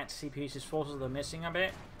there at CPUEC's forces, they're missing a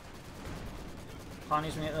bit.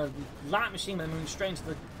 Pioneers moving at the light machine, but they're moving straight into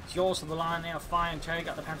the jaws of the line there. FireandTerror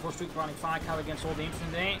got the Panther 4 Streak running fire cover against all the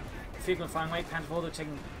infantry there. Field gun firing away, Panther 4, they're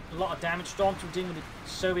taking a lot of damage. Stormtroopers dealing with the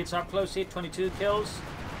Soviets up close here, 22 kills.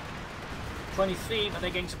 23, but they're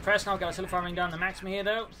getting suppressed now. Got a silver firing down the Maxim here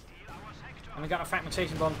though. And we got a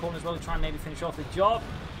fragmentation bomb corner as well to try and maybe finish off the job.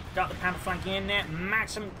 Got the Panther flanking in there.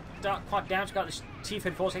 Maxim quite down. Got the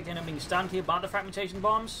T-Fed force end up being stunned here by the fragmentation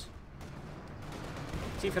bombs.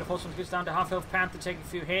 T-Fed force gets down to half health. Panther taking a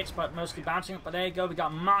few hits, but mostly bouncing. But there you go. We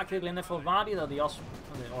got Mark Wriggle in there for Olvadi, though the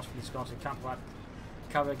Osprey's gone to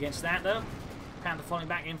cover against that though. Panther falling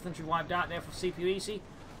back. Infantry wiped out there for CPUEC.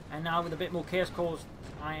 And now with a bit more chaos caused,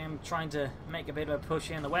 I am trying to make a bit of a push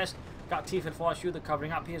here in the west. Got T-Fed 4 Shooter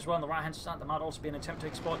covering up here as well on the right hand side. There might also be an attempt to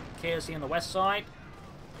exploit chaos here on the west side.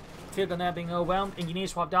 Field gun there being overwhelmed.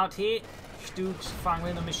 Engineers swapped out here. StuGs firing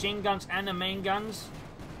with the machine guns and the main guns.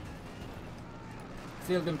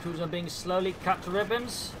 Field gun crews are being slowly cut to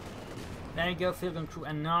ribbons. There you go, field gun crew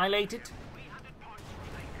annihilated.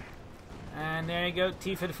 And there you go,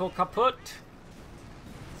 T-Fed 4 kaput.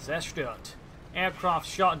 Zerstört. Aircraft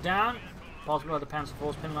shot down. Possibly by the Panzer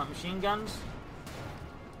IV's pinning like machine guns.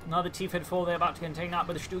 Another T-Fed 4 there about to get taken out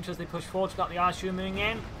by the StuGs as they push forward. Got the ISU moving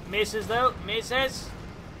in. Misses though. Misses.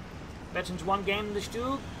 Veterans 1 game the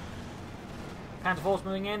StuG. Panther Force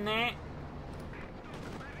moving in there.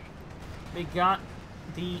 We got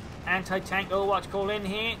the anti-tank Overwatch call in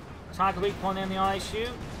here. Tiger weak point in the ISU.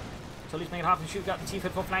 So at least make it half and shoot. Got the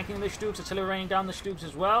T-Fed 4 flanking the StuGs. Artillery raining down the StuGs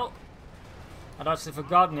as well. I'd actually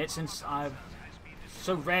forgotten it since I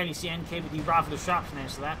so rarely see NKVD rifle disruption there,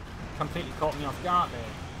 so that completely caught me off guard there.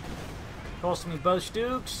 Costing me both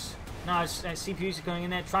StuGs. Now CPUs are going in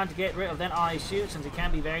there trying to get rid of that ISU since it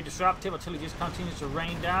can be very disruptive until it just continues to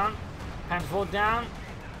rain down. Panther 4 down.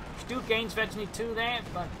 StuG gains veteran 2 there,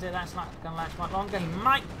 but that's not going to last much longer. He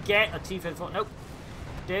might get a T-Fed 4. Nope.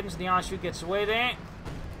 Didn't, so the ISU gets away there.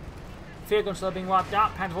 Field gun still being wiped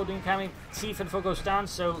out. Panther 4 doing coming. T-Fed 4 goes down,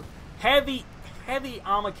 so heavy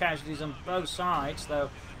armor casualties on both sides, though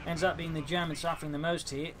ends up being the Germans suffering the most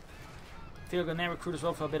here. Field gun there recruit as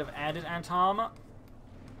well for a bit of added anti-armor.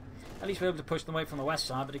 At least we're able to push them away from the west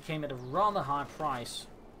side, but it came at a rather high price.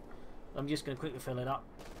 I'm just going to quickly fill it up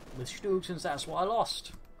with StuG since that's what I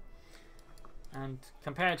lost. And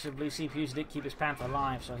comparatively, CPUs did keep his Panther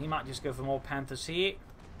alive, so he might just go for more Panthers here.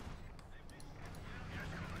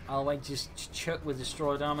 I'll wait just chuck with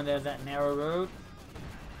destroyed armor there, that narrow road.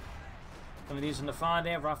 Going to use in the fire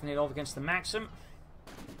there, roughing it off against the Maxim.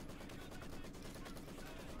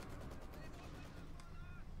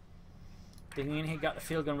 Digging in here, got the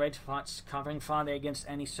field gun ready to fight, covering fire there against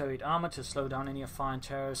any Soviet armor to slow down any of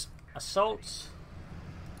FireandTerror's assaults.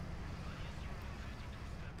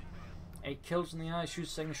 8 kills in the ISU,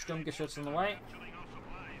 second Sturmgeschütz on the way.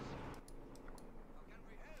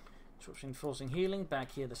 Troops enforcing healing,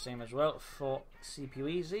 back here the same as well for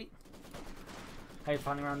CPUEC. Hey,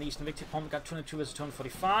 finding around the eastern victory point, we got 202 versus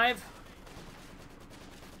 245.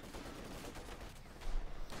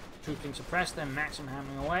 Troops being suppressed, then Maxim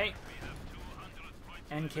hammering away.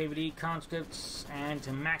 NKVD conscripts and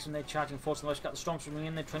Maxim they're charging force on the west. Got the Stormtroopers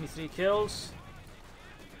in there, 23 kills.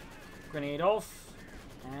 Grenade off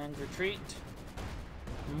and retreat.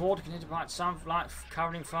 Mortar continues to provide some light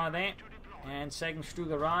covering fire there. And second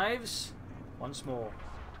StuG arrives once more.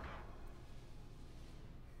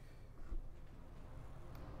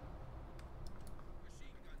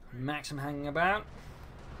 Maxim hanging about.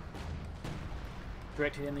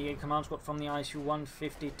 Directed in the Jaeger command squad from the ISU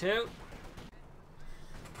 152.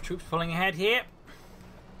 Troops pulling ahead here.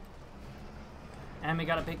 And we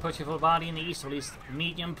got a big push of Olvadi in the east, or at least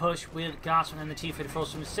medium push with Garsman and the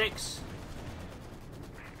T-34-76.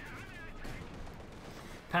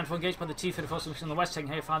 Panther engaged by the T-34-76 in the west, taking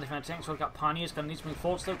heavy fire defense tanks. So we've got Pioneers, going to need to move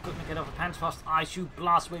forward still. Couldn't get over Panzerfaust. ISU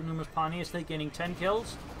blast away numerous Pioneers, they're gaining 10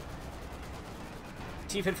 kills.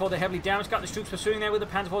 T-54, they're heavily damaged. Got the troops pursuing there with the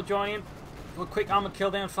Panzerfaust joining. For a quick armor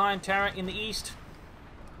kill there on FireandTerror in the east.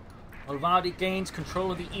 Olvadi gains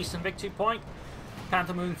control of the eastern victory point.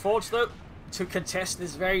 Panther moving forwards though to contest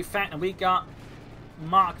this very fact, and we got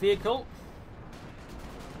Mark vehicle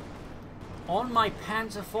on my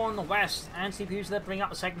Panzer IV in the west, and CPUs that bring up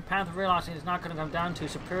the second Panther, realizing it's not going to come down to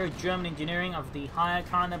superior German engineering of the higher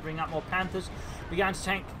kind that bring up more Panthers. Began to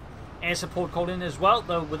tank air support called in as well,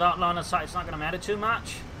 though without line of sight it's not going to matter too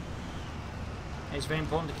much. It's very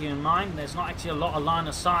important to keep in mind there's not actually a lot of line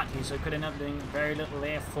of sight here, so it could end up doing very little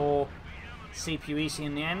there for CPUEC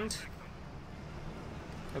in the end.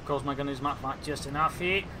 Of course, my gun is marked by just enough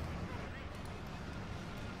here.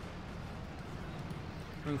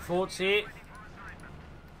 Moving forwards here.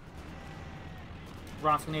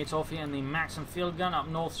 Rifle grenades off here, and the Maxim field gun up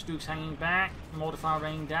north. StuGs hanging back. Mortar fire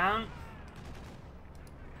raining down.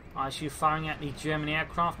 ISU firing at the German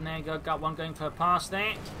aircraft, and there you go. Got one going for a pass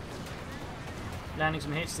there. Landing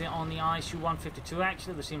some hits there on the ISU 152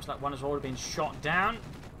 actually. There seems like one has already been shot down.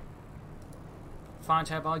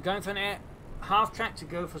 FireandTerror by going for an half track to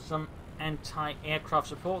go for some anti-aircraft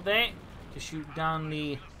support there to shoot down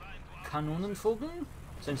the Kanonenvogel,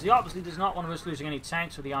 since he obviously does not want to risk losing any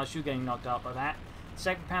tanks with the ISU getting knocked out by that.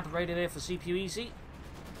 Second Panther rated there for CPUEC,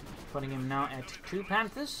 putting him now at 2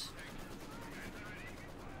 Panthers.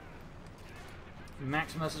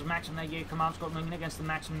 Maxim versus Maxim there. Jaeger command squad moving against the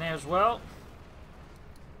Maxim there as well.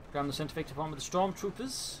 Grab the centre victory point with the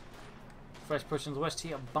Stormtroopers. Fresh push in the west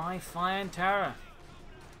here by FireandTerror.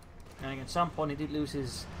 And at some point he did lose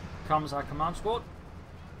his Commissar command squad.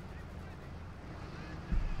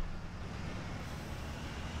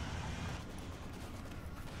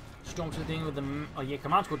 Stormtroopers dealing with the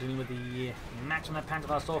command squad dealing with the Maxim that Panther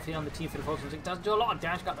blast off here on the T-34. It doesn't do a lot of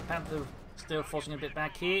damage. Got the Panther still forcing a bit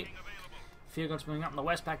back here. Field guns moving up in the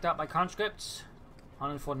west, backed up by conscripts.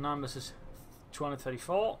 149 versus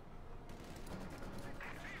 234.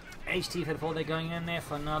 T-34, they're going in there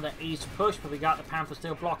for another east push, but we got the Panther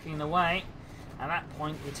still blocking the way. At that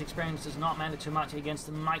point, its experience does not matter too much against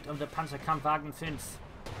the might of the Panzerkampfwagen 5.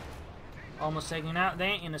 Almost taking it out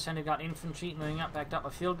there. In the center, got infantry moving up, backed up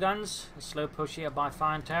by field guns. A slow push here by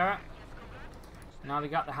FireandTerror. Now we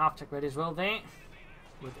got the half-tech ready as well there,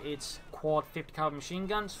 with its quad 50 caliber machine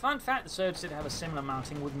guns. Fun fact, the Surge did have a similar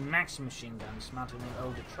mounting with Maxim machine guns mounted in an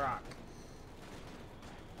older truck.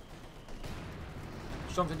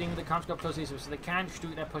 Stormtroopers dealing with the conscript close east so they can.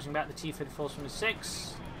 StuGs they're pushing back the T-34 from the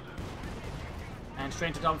 6. And straight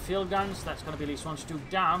into double field guns. That's going to be at least one StuG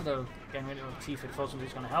down, though getting rid of the T-34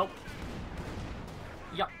 is going to help.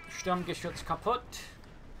 Yep, Sturmgeschütz kaputt.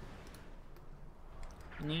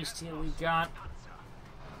 In the east here we got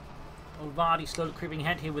Olvadi slowly creeping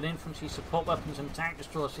ahead here with infantry, support weapons and tank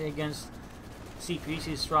destroyers here against CPUs.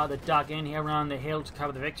 He's rather dug in here around the hill to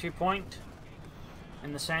cover the victory point.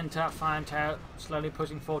 In the centre, FireandTerror slowly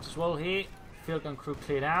pushing forward as well here. Field gun crew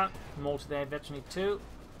cleared out. Mortar there, veteran 2.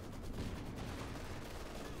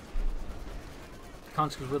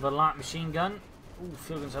 Conscripts with a light machine gun. Ooh,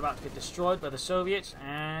 field guns are about to get destroyed by the Soviets.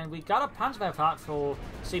 And we got a Panzer part for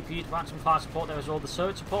CPU to provide some fire support there as well. The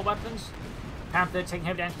Soviet support weapons. Panther taking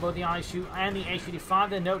heavy damage to both the ISU and the H-35.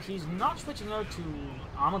 They note he's not switching over to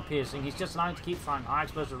armor piercing. He's just allowing to keep firing high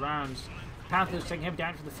explosive rounds. Panther's taking heavy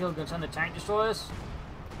damage to the field guns and the tank destroyers.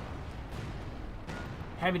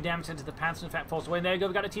 Heavy damage into the Panther, in fact, falls away. And there you go,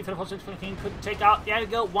 we got a T-34 King, couldn't take out. There you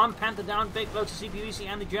go, one Panther down, big blow to CPUEC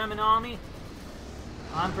and the German army.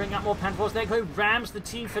 And bring up more Panther force. There you go, rams the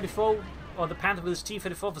T-34, or the Panther with his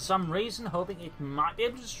T-34 for some reason, hoping it might be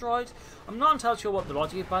able to destroy it. I'm not entirely sure what the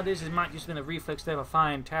logic is by this. It might just have been a reflex there for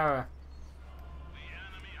FireandTerror.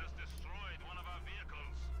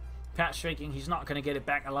 Pat's shaking, he's not going to get it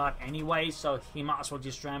back alive anyway, so he might as well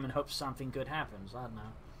just ram and hope something good happens. I don't know.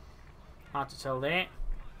 Hard to tell there.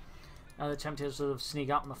 Another attempt to sort of sneak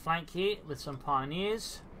up on the flank here with some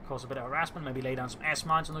Pioneers. Cause a bit of harassment, maybe lay down some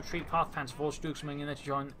S-mines on the tree path. Panzer IV StuGs coming in there to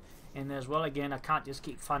join in there as well. Again, I can't just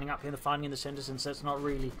keep fighting up here, fighting in the centre, since that's not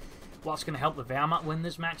really what's going to help the Wehrmacht win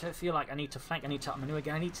this match. I feel like I need to flank, I need to maneuver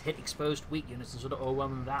again, I need to hit exposed weak units and sort of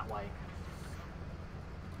overwhelm them that way.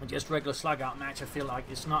 And just regular slug out match, I feel like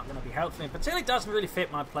it's not going to be helpful, but still it doesn't really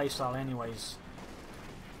fit my playstyle anyways.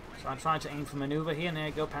 So I tried to aim for maneuver here, and there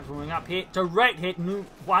you go, Panther moving up here. Direct hit,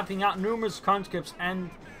 wiping out numerous conscripts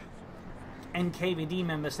and NKVD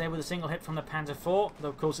members there with a single hit from the Panzer IV. Though,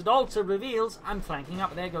 of course, it also reveals I'm flanking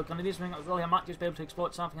up. There you go, gonna do something as well. I might just be able to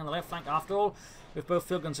exploit something on the left flank after all. If both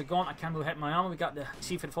field guns are gone, I can move ahead in my armor. We got the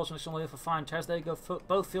T-54 on there for FireandTerror. There you go,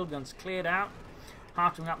 both field guns cleared out.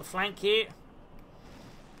 Harping up the flank here.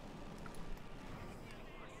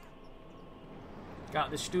 Got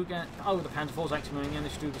the StuG. Oh, the Panzer IV's actually moving in. The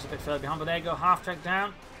StuG is a bit further behind, but there you go. Half track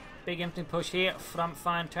down. Big infantry push here from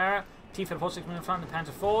FireandTerror. T-54 moving in front of the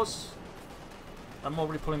Panzer IVs. I'm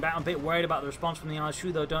already pulling back. I'm a bit worried about the response from the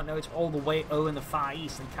ISU, though. Don't know it's all the way in the far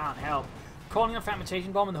east and can't help. Calling a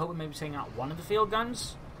fragmentation bomb in the hope of maybe taking out one of the field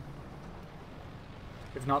guns,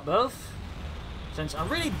 if not both. Since I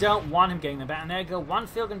really don't want him getting the back. And there you go. One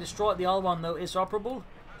field gun destroyed. The other one, though, is operable.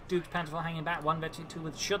 Duke's Panzer IV hanging back. One veteran, two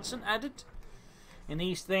with Schutzen added. In the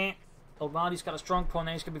east there, Olvadi's got a strong point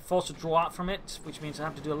there. He's going to be forced to draw out from it, which means I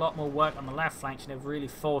have to do a lot more work on the left flank, and they've really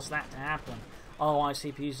forced that to happen. Otherwise,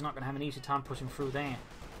 CPU's not going to have an easy time pushing through there.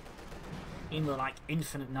 Even though, like,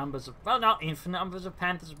 infinite numbers of, well, not infinite numbers of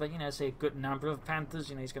Panthers, but, you know, say a good number of Panthers,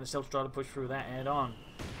 you know, he's going to still try to push through that head on.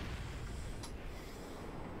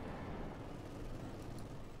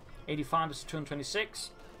 85 versus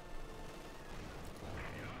 226.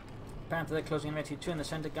 Panther there closing in at 2 in the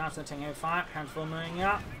center. Guardsmen taking heavy fire. Panther full moving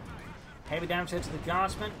up. Heavy damage here to the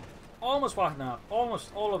Guardsmen. Almost wiping out.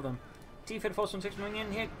 Almost all of them. T-54 6 moving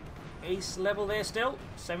in here. Ace level there still.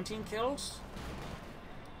 17 kills.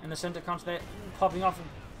 In the center comes there. Popping off.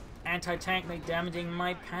 Anti-tank mate damaging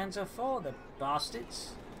my Panzer IV. The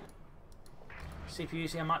bastards.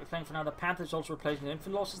 CPUs here might be playing for another Panther. It's also replacing the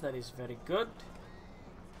infantry losses. That is very good.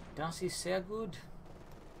 Das ist sehr good.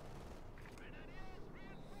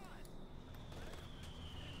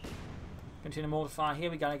 Continue more to fire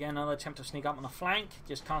here. We got again another attempt to sneak up on the flank.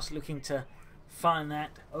 Just constantly looking to find that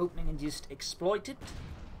opening and just exploit it.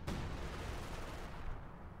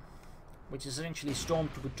 Which is essentially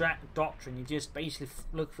Stormtrooper doctrine. You just basically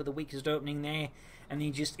look for the weakest opening there, and then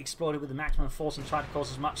you just exploit it with the maximum force and try to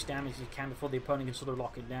cause as much damage as you can before the opponent can sort of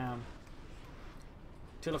lock it down.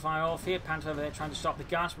 Tiller fire off here. Panther over there trying to stop the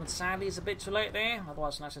Guardsman. Sadly, it's a bit too late there.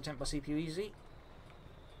 Otherwise, a nice attempt by CPU easy.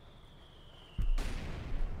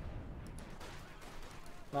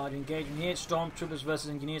 Large engagement here. Stormtroopers versus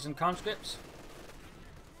engineers and conscripts.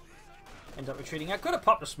 End up retreating. I could have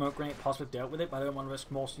popped a smoke grenade, possibly dealt with it, but I don't want to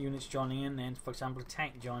risk more units joining in than, for example, a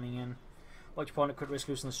tank joining in. At which point I could risk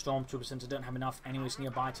losing the Stormtroopers since I don't have enough anyways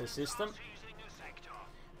nearby to assist them.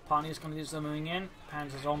 Pioneer's going to do some moving in.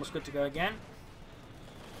 Panzer's almost good to go again.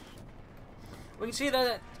 We can see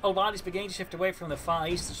that Olvadi's beginning to shift away from the far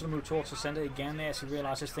east and sort of move towards the centre again there as he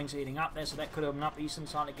realises things are heating up there, so that could open up the eastern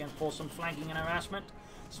side again for some flanking and harassment.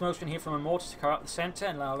 Smoke's going to hit from a mortar to cover up the centre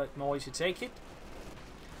and allow it more easy to take it.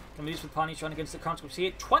 Can be used with Pioneers trying against the conscripts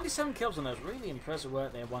here. 27 kills on those. Really impressive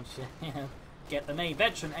work there once you get the main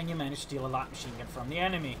veteran and you manage to steal a light machine gun from the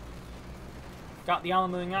enemy. Got the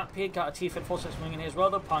armor moving up here. Got a T-54 moving in here as well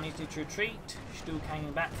though. Pioneers need to retreat. StuG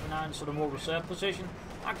hanging back for now in sort of more reserve position.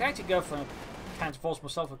 I could actually go for a Panzer force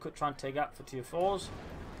myself. I could try and take up for Tier 4s.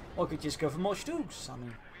 Or I could just go for more StuGs. I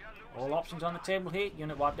mean, all options on the table here.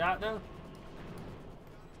 Unit wiped out though.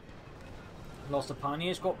 Lost the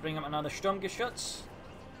Pioneer squad. Bring up another Sturmgeschütz.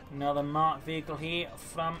 Another marked vehicle here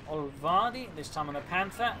from Olvadi. This time on the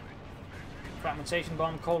Panther. Fragmentation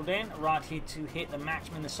bomb called in. Right here to hit the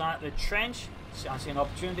maximum in the side of the trench. So I see an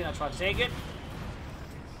opportunity and I try to take it.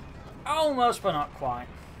 Almost, but not quite.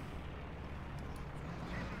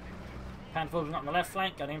 Panther moving up on the left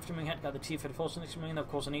flank. Got the infantry moving ahead. Got the T-54 next moving. Of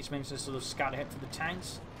course, I need some to sort of scout ahead for the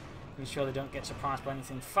tanks. Ensure they don't get surprised by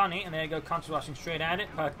anything funny. And there you go, constantly rushing straight at it.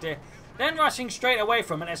 But then rushing straight away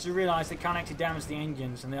from it as they realise they can't actually damage the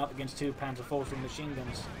engines. And they're up against two Panzer IVs with machine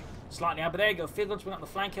guns. Slightly out, but there you go. Field guns bring up the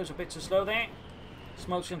flank. It was a bit too slow there.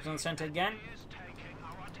 Smoke screens on the centre again.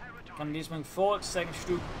 And these moving forward. Second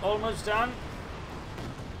StuG almost done.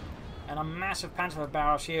 And a massive Panzer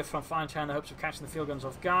barrage here from FireandTerror in the hopes of catching the field guns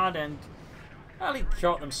off guard. And, well, he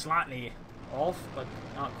caught them slightly off, but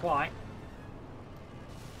not quite.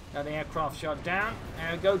 Got the aircraft shot down.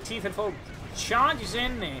 There we go. T-54 charges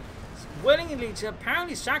in there. Willingly to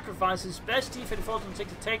apparently sacrifice his best T-54 to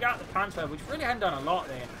take out the Panzer, which really hadn't done a lot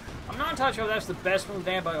there. I'm not entirely sure if that's the best move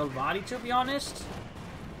there by Olvadi, to be honest.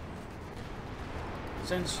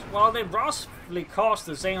 Since, while they roughly cost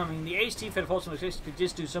the same, I mean, the T-54 could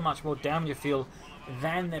just do so much more damage, I feel,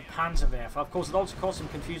 than the Panzerwerfer. Of course, it also caused some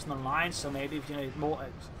confusion on the lines, so maybe if you know more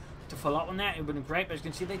to follow up on that, it would have been great. But as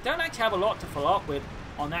you can see, they don't actually have a lot to follow up with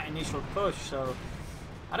on that initial push, so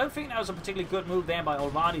I don't think that was a particularly good move there by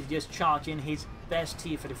Olvadi to just charge in his best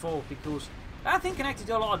T-34 because that thing can actually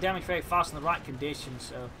do a lot of damage very fast in the right conditions.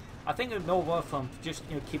 So I think it would be more worth them just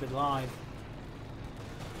keep it alive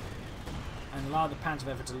and allow the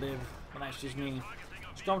Panther to live. But that's just me.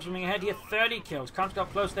 Storms moving ahead here, 30 kills. Counter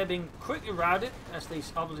got close, they're being quickly routed as they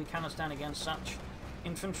obviously cannot stand against such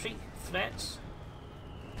infantry threats.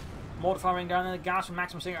 Mortar firing down in the gas from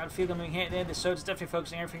maximum single out field moving here there. The Soldier's definitely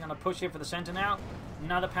focusing everything on a push here for the center now.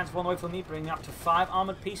 Another Panther on the way for me, bringing up to 5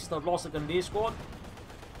 armored pieces. They've lost the Grenadier squad.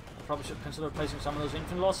 I probably should consider replacing some of those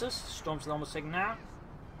infantry losses. Storms are almost taken now.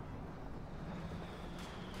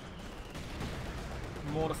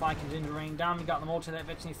 Mortar fire continues to rain down. We got the mortar there,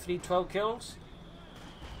 eventually 312 kills.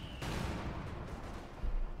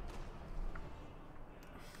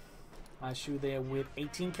 I shoot there with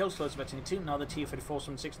 18 kills, close to 2. Another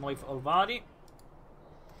T-34-76 on the way for Olvadi.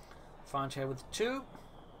 FireandTerror with 2.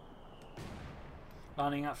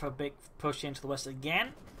 Lining up for a big push into the west again.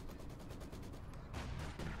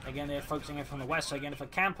 Again, they're focusing it from the west, so again, if I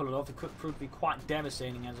can pull it off, it could prove to be quite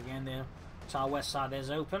devastating, as again, their entire west side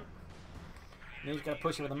there's open. And he's got to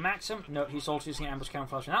push it with a Maxim. Note, he's also using ambush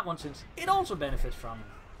camouflage in that one, since it also benefits from him.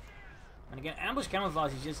 And again, ambush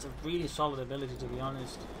camouflage is just a really solid ability, to be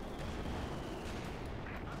honest.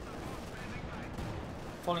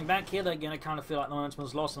 Falling back here, though, again, I kind of feel like the momentum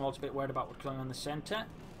was lost and I'm also a bit worried about what's going on in the centre.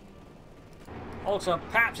 Also,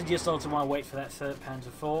 perhaps I just also want to wait for that third Panzer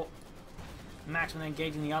IV. Maxim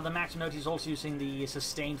engaging the other Maxim. Note he's also using the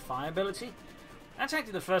sustained fire ability. That's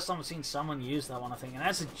actually the first time I've seen someone use that one, I think, and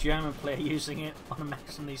that's a German player using it on a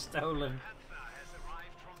Maxim he's stolen.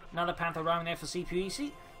 Another Panther round there for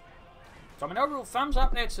CPUC. From an overall thumbs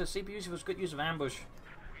up there to CPUC was good use of ambush.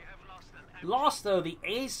 Lost, though, the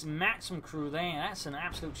ace Maxim crew there. That's an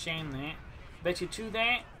absolute shame there. Bet you 2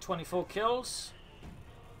 there. 24 kills.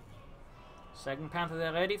 Second Panther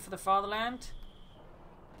there ready for the fatherland.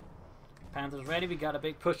 Panthers ready. We got a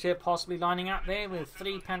big push here, possibly lining up there with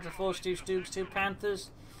 3 Panther 4s, 2 StuGs, 2 Panthers.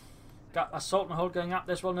 Got Assault and Hold going up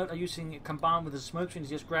there as well. Note are using it combined with the smoke screen to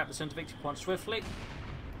just grab the center victory point swiftly.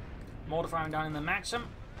 Mortar firing down in the Maxim.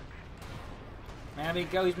 There we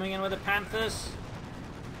go. He's moving in with the Panthers.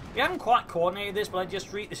 We haven't quite coordinated this, but I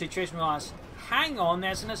just read the situation and realize, hang on,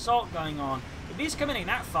 there's an assault going on. If he's coming in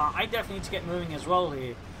that far, I definitely need to get moving as well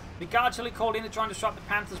here. The guards really called in to try and disrupt the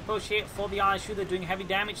Panthers' push here for the ISU. They're doing heavy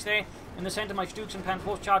damage there. In the centre, my StuGs and Panther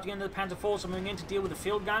 4s charging into the Panther 4s are moving in to deal with the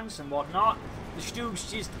field guns and whatnot. The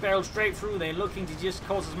StuGs just barrel straight through. They're looking to just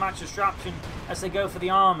cause as much disruption as they go for the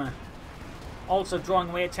armour. Also drawing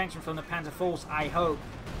away attention from the Panther 4s, I hope.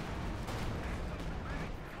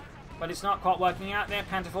 But it's not quite working out there.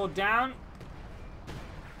 Panther 4 down.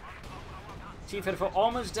 T-34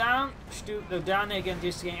 almost down. They're down there again,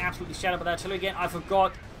 just getting absolutely shattered by that artillery again. I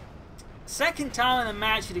forgot. Second time in the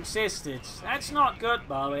match it existed. That's not good,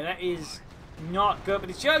 by the way. That is not good. But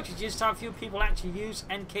it shows you just how few people actually use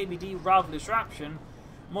NKVD rather disruption.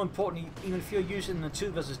 More importantly, even if you're using the 2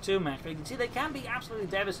 versus 2 match. But you can see they can be absolutely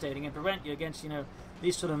devastating and prevent you against,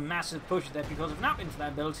 these sort of massive pushes there. Because if not been for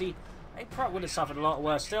that ability, they probably would have suffered a lot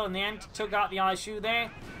worse. Still, in the end, took out the ISU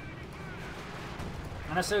there.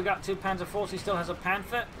 And I still got 2 Panther 4s. He still has a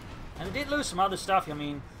Panther. And they did lose some other stuff. I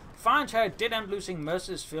mean, FireandTerror did end up losing most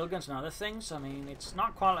of his field guns and other things. I mean, it's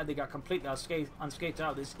not quite like they got completely unscathed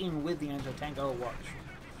out of this, even with the anti-tank Overwatch.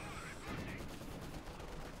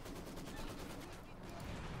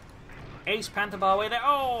 Ace Panther by the way there.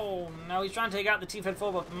 Oh, no, he's trying to take out the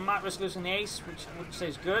T-34, but might risk losing the Ace, which I would say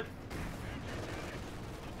is good.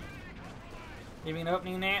 Leaving an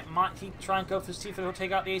opening there. Might he try and go for his T-34,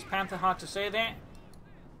 take out the Ace Panther? Hard to say there.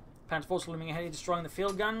 Panther 4 swimming ahead, destroying the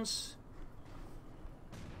field guns.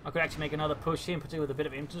 I could actually make another push here, particularly with a bit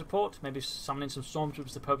of infantry support. Maybe summon in some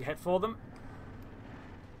stormtroopers to poke ahead for them.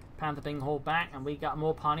 Panther being hauled back, and we got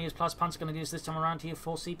more pioneers. Plus, Panther's going to do this time around here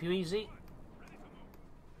for CPU easy.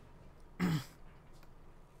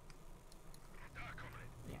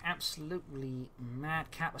 Absolutely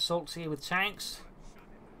madcap assaults here with tanks.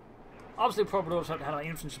 Obviously, probably also had my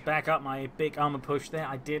infantry back up my big armor push there.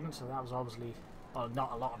 I didn't, so that was obviously, well,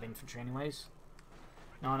 not a lot of infantry anyways.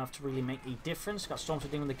 Not enough to really make a difference. Got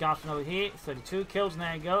Stormtrooper dealing with the Guardsman over here. 32 kills, and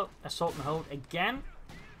there you go. Assault and Hold again.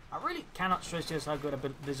 I really cannot stress just how good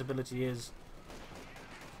this ability is.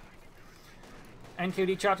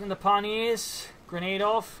 NKVD charging the Pioneers. Grenade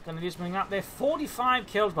off. Gonna do something up there. 45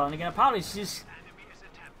 kills, but again, apparently it's just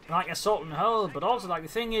like Assault and Hold, but also like the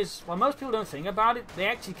thing is, well, most people don't think about it, they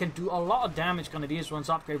actually can do a lot of damage kind of these ones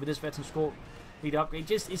upgrade with this veteran score lead upgrade.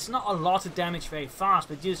 Just it's not a lot of damage very fast,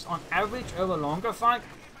 but just on average over a longer fight,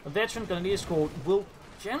 a veteran Grenadier squad will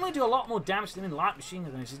generally do a lot more damage than in light machine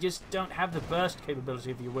guns. They just don't have the burst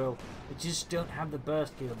capability, if you will. They just don't have the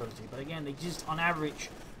burst capability. But again, they just, on average,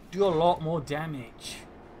 do a lot more damage.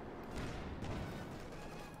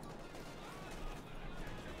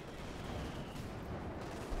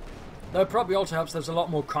 Though it probably also helps there's a lot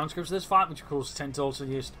more conscripts in this fight, which of course tend to also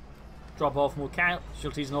just drop off more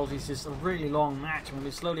casualties, and also it's just a really long match. I mean,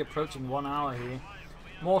 we're slowly approaching 1 hour here.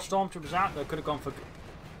 More stormtroopers out. They could have gone for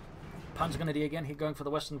Panzergrenadier again. Here going for the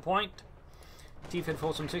western point. T-Fed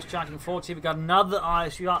 476 charging forward. Here we got another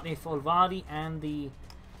ISU out there for Olvadi and the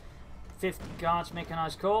 5th Guards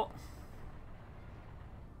Mechanized Corps.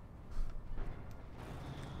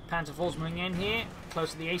 Panzer 4's moving in here,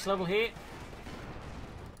 close to the ace level here.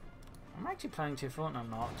 I'm actually playing T4, no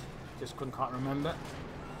I'm not. Just couldn't quite remember.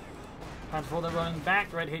 Panzer 4 they're rolling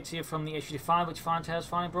back. Red hits here from the HG5, which FireandTerror's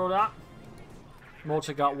finally brought up.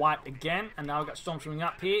 Mortar got wiped again, and now we've got Storms moving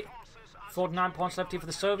up here. 49 points left here for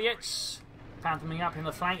the Soviets. Panther moving up in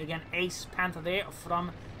the flank. Again, Ace Panther there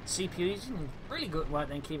from CPUs. Really good work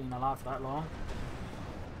then keeping them alive for that long.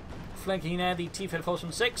 Flanking there, the T-Fed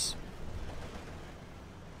 476.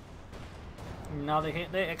 Another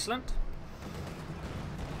hit there, excellent.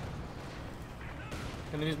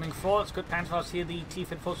 Going to lose moving forward. It's good Panther here, the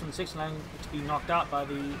T-Fed 476, allowing it to be knocked out by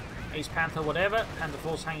the Ace Panther, whatever. Panther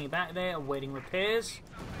Force hanging back there, awaiting repairs.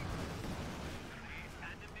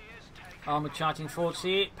 Armor charging forwards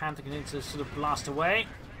here. Panther continues to sort of blast away.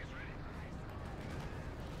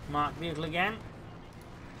 Mark vehicle again.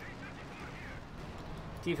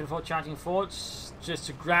 T-Fed 4 charging forwards just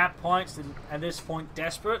to grab points. At this point,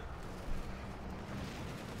 desperate.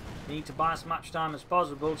 They need to buy as much time as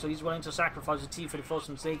possible, so he's willing to sacrifice the T-Fed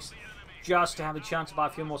 476 just to have a chance to buy a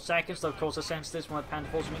few more seconds. Though, of course, I sense this one with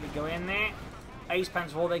Panther Force make it go in there. Ace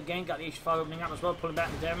Panther 4 again, got the HG5 opening up as well, pulling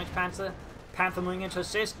back the damage. Panther moving into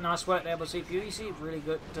assist. Nice work there by CPU. You see, really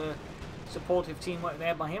good supportive teamwork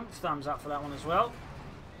there by him. Thumbs up for that one as well.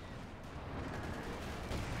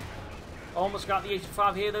 Almost got the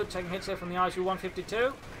HG5 here though, taking hits there from the ISU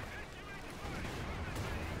 152.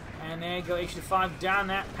 And there you go, HG5 down.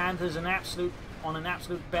 That Panther's on an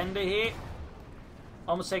absolute bender here.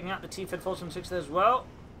 Almost taking out the T-Fed 476 there as well.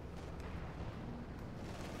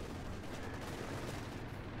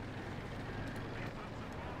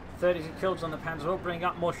 .32 kills on the Panzer, bringing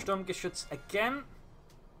up more Sturmgeschütz again.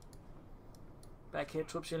 Back here,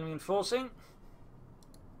 troops healing reinforcing.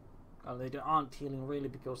 Oh, they aren't healing really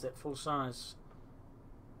because they're full size.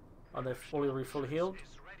 Oh, they're fully healed.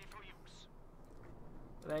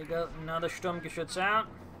 There you go, another Sturmgeschütz out.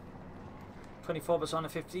 24% on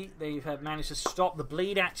 50. They have managed to stop the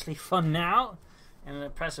bleed actually for now. And an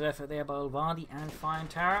impressive effort there by Olvadi and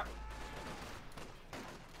FireandTerror.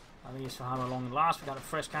 I think it's for how long it lasts. We got a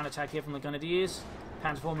fresh counterattack here from the Grenadiers.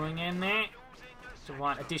 Panzer 4 moving in there to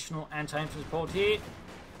provide additional anti-infantry support here.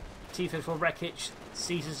 T-Fed 4 wreckage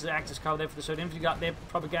ceases to act as cover there for the Soviet infantry. Got their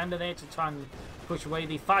propaganda there to try and push away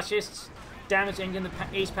the fascists. Damage engine, the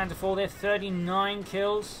Ace Panther 4 there. 39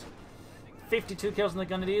 kills. 52 kills on the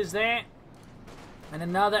Grenadiers there. And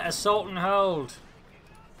another assault and hold.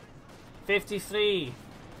 53.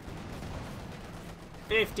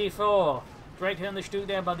 54. Great hit on the StuG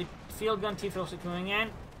there by the field gun. T-Fed 4 coming in.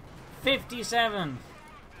 57.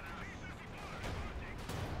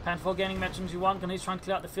 Panther 4 gaining Mechanized Support. Grenadiers trying to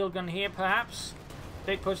clear out the field gun here, perhaps.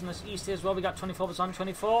 Big push in this east here as well. We got 24% on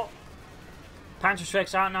 24. Panther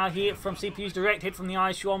Shrek's out now here from CPU's direct hit from the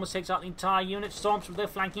ISU. Almost takes out the entire unit. Storms with their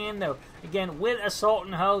flanking in though. Again, with assault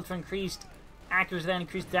and hold for increased accuracy there,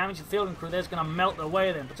 increased damage. The field gun crew there's going to melt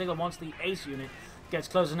away then, particularly once the Ace unit gets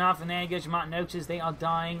close enough. And there you go, you might notice they are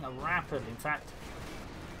dying rapidly. In fact,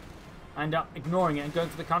 end up ignoring it and going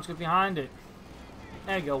for the conscript behind it.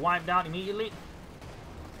 There you go, wiped out immediately.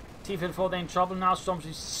 T-Fed 4 then in trouble now. Storms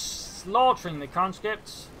is slaughtering the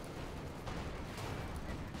conscripts.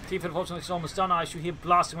 T-Fed 4 is almost done. ISU here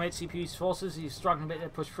blasting away at CPU's forces. He's struggling a bit to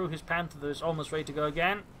push through his Panther that is almost ready to go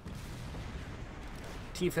again.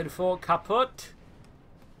 T-Fed 4 kaputt.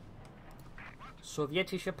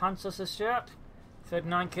 Sowjetische Panzer zerstört.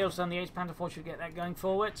 39 kills on the Ace Panther 4 should get that going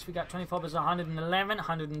forwards. We got 24 versus 111,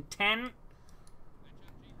 110.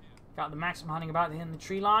 Got the maximum hunting about here in the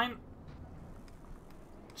tree line.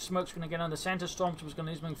 Smoke's going to get on the center. Stormtrooper's going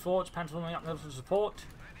to use moving forwards. Panther moving up level for support.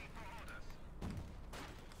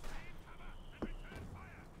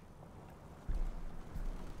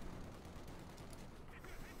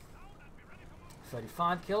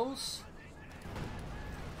 .35 kills.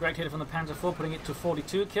 Great hit from the Panzer 4, putting it to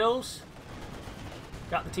 42 kills.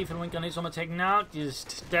 Got the T-Fed wing gun, almost taken out.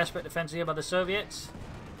 Just desperate defense here by the Soviets.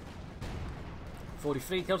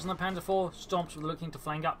 43 kills on the Panzer 4. Storms were looking to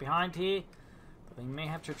flank up behind here. But they may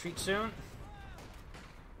have to retreat soon.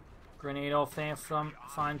 Grenade off there from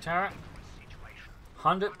FireandTerror.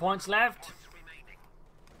 100 points left.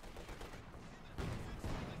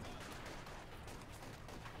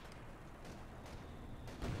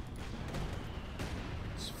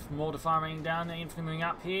 Mortar firing down, the infantry moving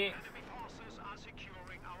up here.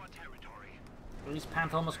 These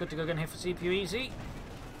Panther almost good to go, getting hit for CPU easy.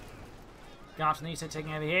 Guards on the east side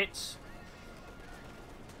taking heavy hits.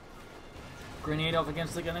 Grenade off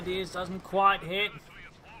against the Grenadiers, doesn't quite hit.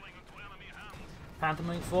 Panther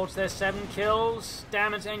moving forwards there, 7 kills.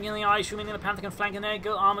 Damage engine in the eye, shooting in the Panther can flank in there.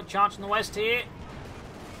 Go armoured charge in the west here.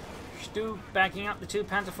 Stu backing up the 2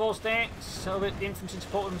 Panther force there. Soviet infantry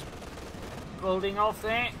support was building off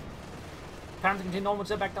there. Panther continue onwards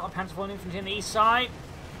there, backed up Panther 4 infantry on the east side.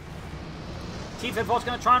 T-5 force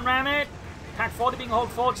going to try and ram it. Pack 40 being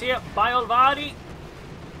hauled forwards here by Olvadi.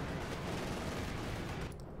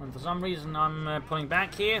 And for some reason I'm pulling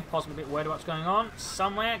back here, possibly a bit worried about what's going on.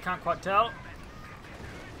 Somewhere, can't quite tell.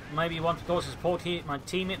 Maybe you want to cause support here, my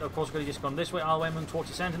teammate, of course could have just gone this way, all the way moving towards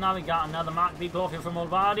the centre now. We got another Mark V off here from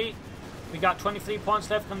Olvadi. We got 23 points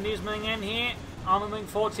left from these moving in here. Armour moving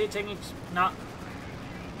forwards here, taking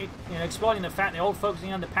exploiting the fact they're all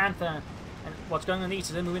focusing on the Panther and what's going on in the east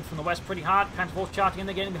is they're moving from the west pretty hard. Panther force charging in,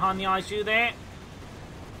 they're getting behind the ISU there.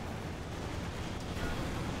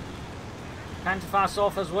 Panther fast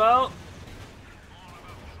off as well.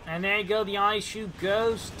 And there you go, the ISU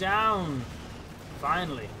goes down.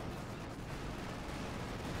 Finally.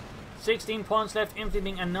 16 points left, infantry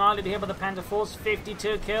being annihilated here by the Panther force,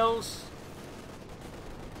 52 kills.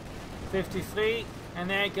 53. And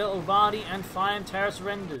there you go, Olvadi and FireandTerror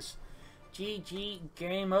surrenders. GG,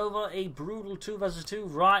 game over. A brutal 2 vs 2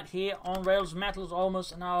 right here on Rails. Metals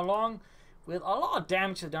almost an hour long, with a lot of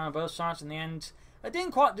damage done on both sides in the end. It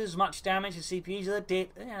didn't quite do as much damage as CPUs as it did.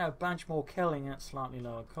 A bunch more killing at slightly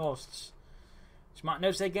lower costs. You might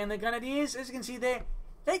notice again the Grenadiers, as you can see there,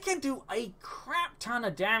 they can do a crap ton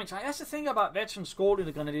of damage. Like, that's the thing about veteran scoring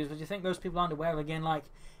the Grenadiers, but you think most people aren't aware of again, like,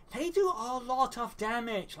 they do a lot of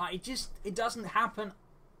damage. Like, it doesn't happen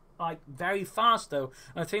like very fast though.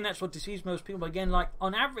 And I think that's what deceives most people. But again, like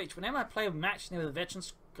on average, whenever I play a match with the veteran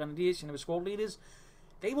Grenadiers, with squad leaders,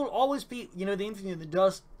 they will always be, the infantry that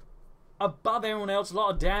does above everyone else a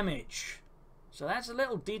lot of damage. So that's a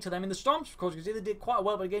little detail. I mean, the Storms, of course, because they did quite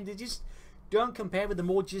well, but again, they just don't compare with the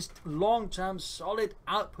more just long-term solid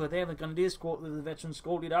output they have. The Grenadier squad with the veteran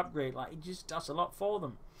squad lead upgrade, like it just does a lot for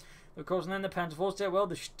them. Of course, and then the Panther Force did well,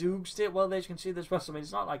 the StuGs did well. As you can see, this well. I mean,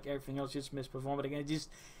 it's not like everything else just misperformed, but again, just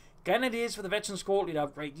Grenadiers for the veteran squad lead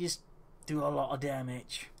upgrade just do a lot of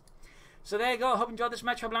damage. So there you go. I hope you enjoyed this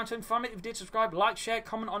match. I hope you learned something from it. If you did, subscribe, like, share,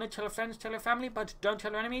 comment on it, tell your friends, tell your family, but don't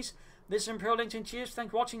tell your enemies. This is ImperialDane. Cheers. Thank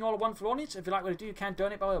you for watching. All a wonderful audience. If you like what I do, you can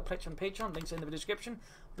donate by way of pledge on Patreon. Links in the description.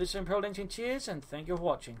 This is ImperialDane. Cheers, and thank you for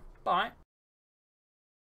watching. Bye.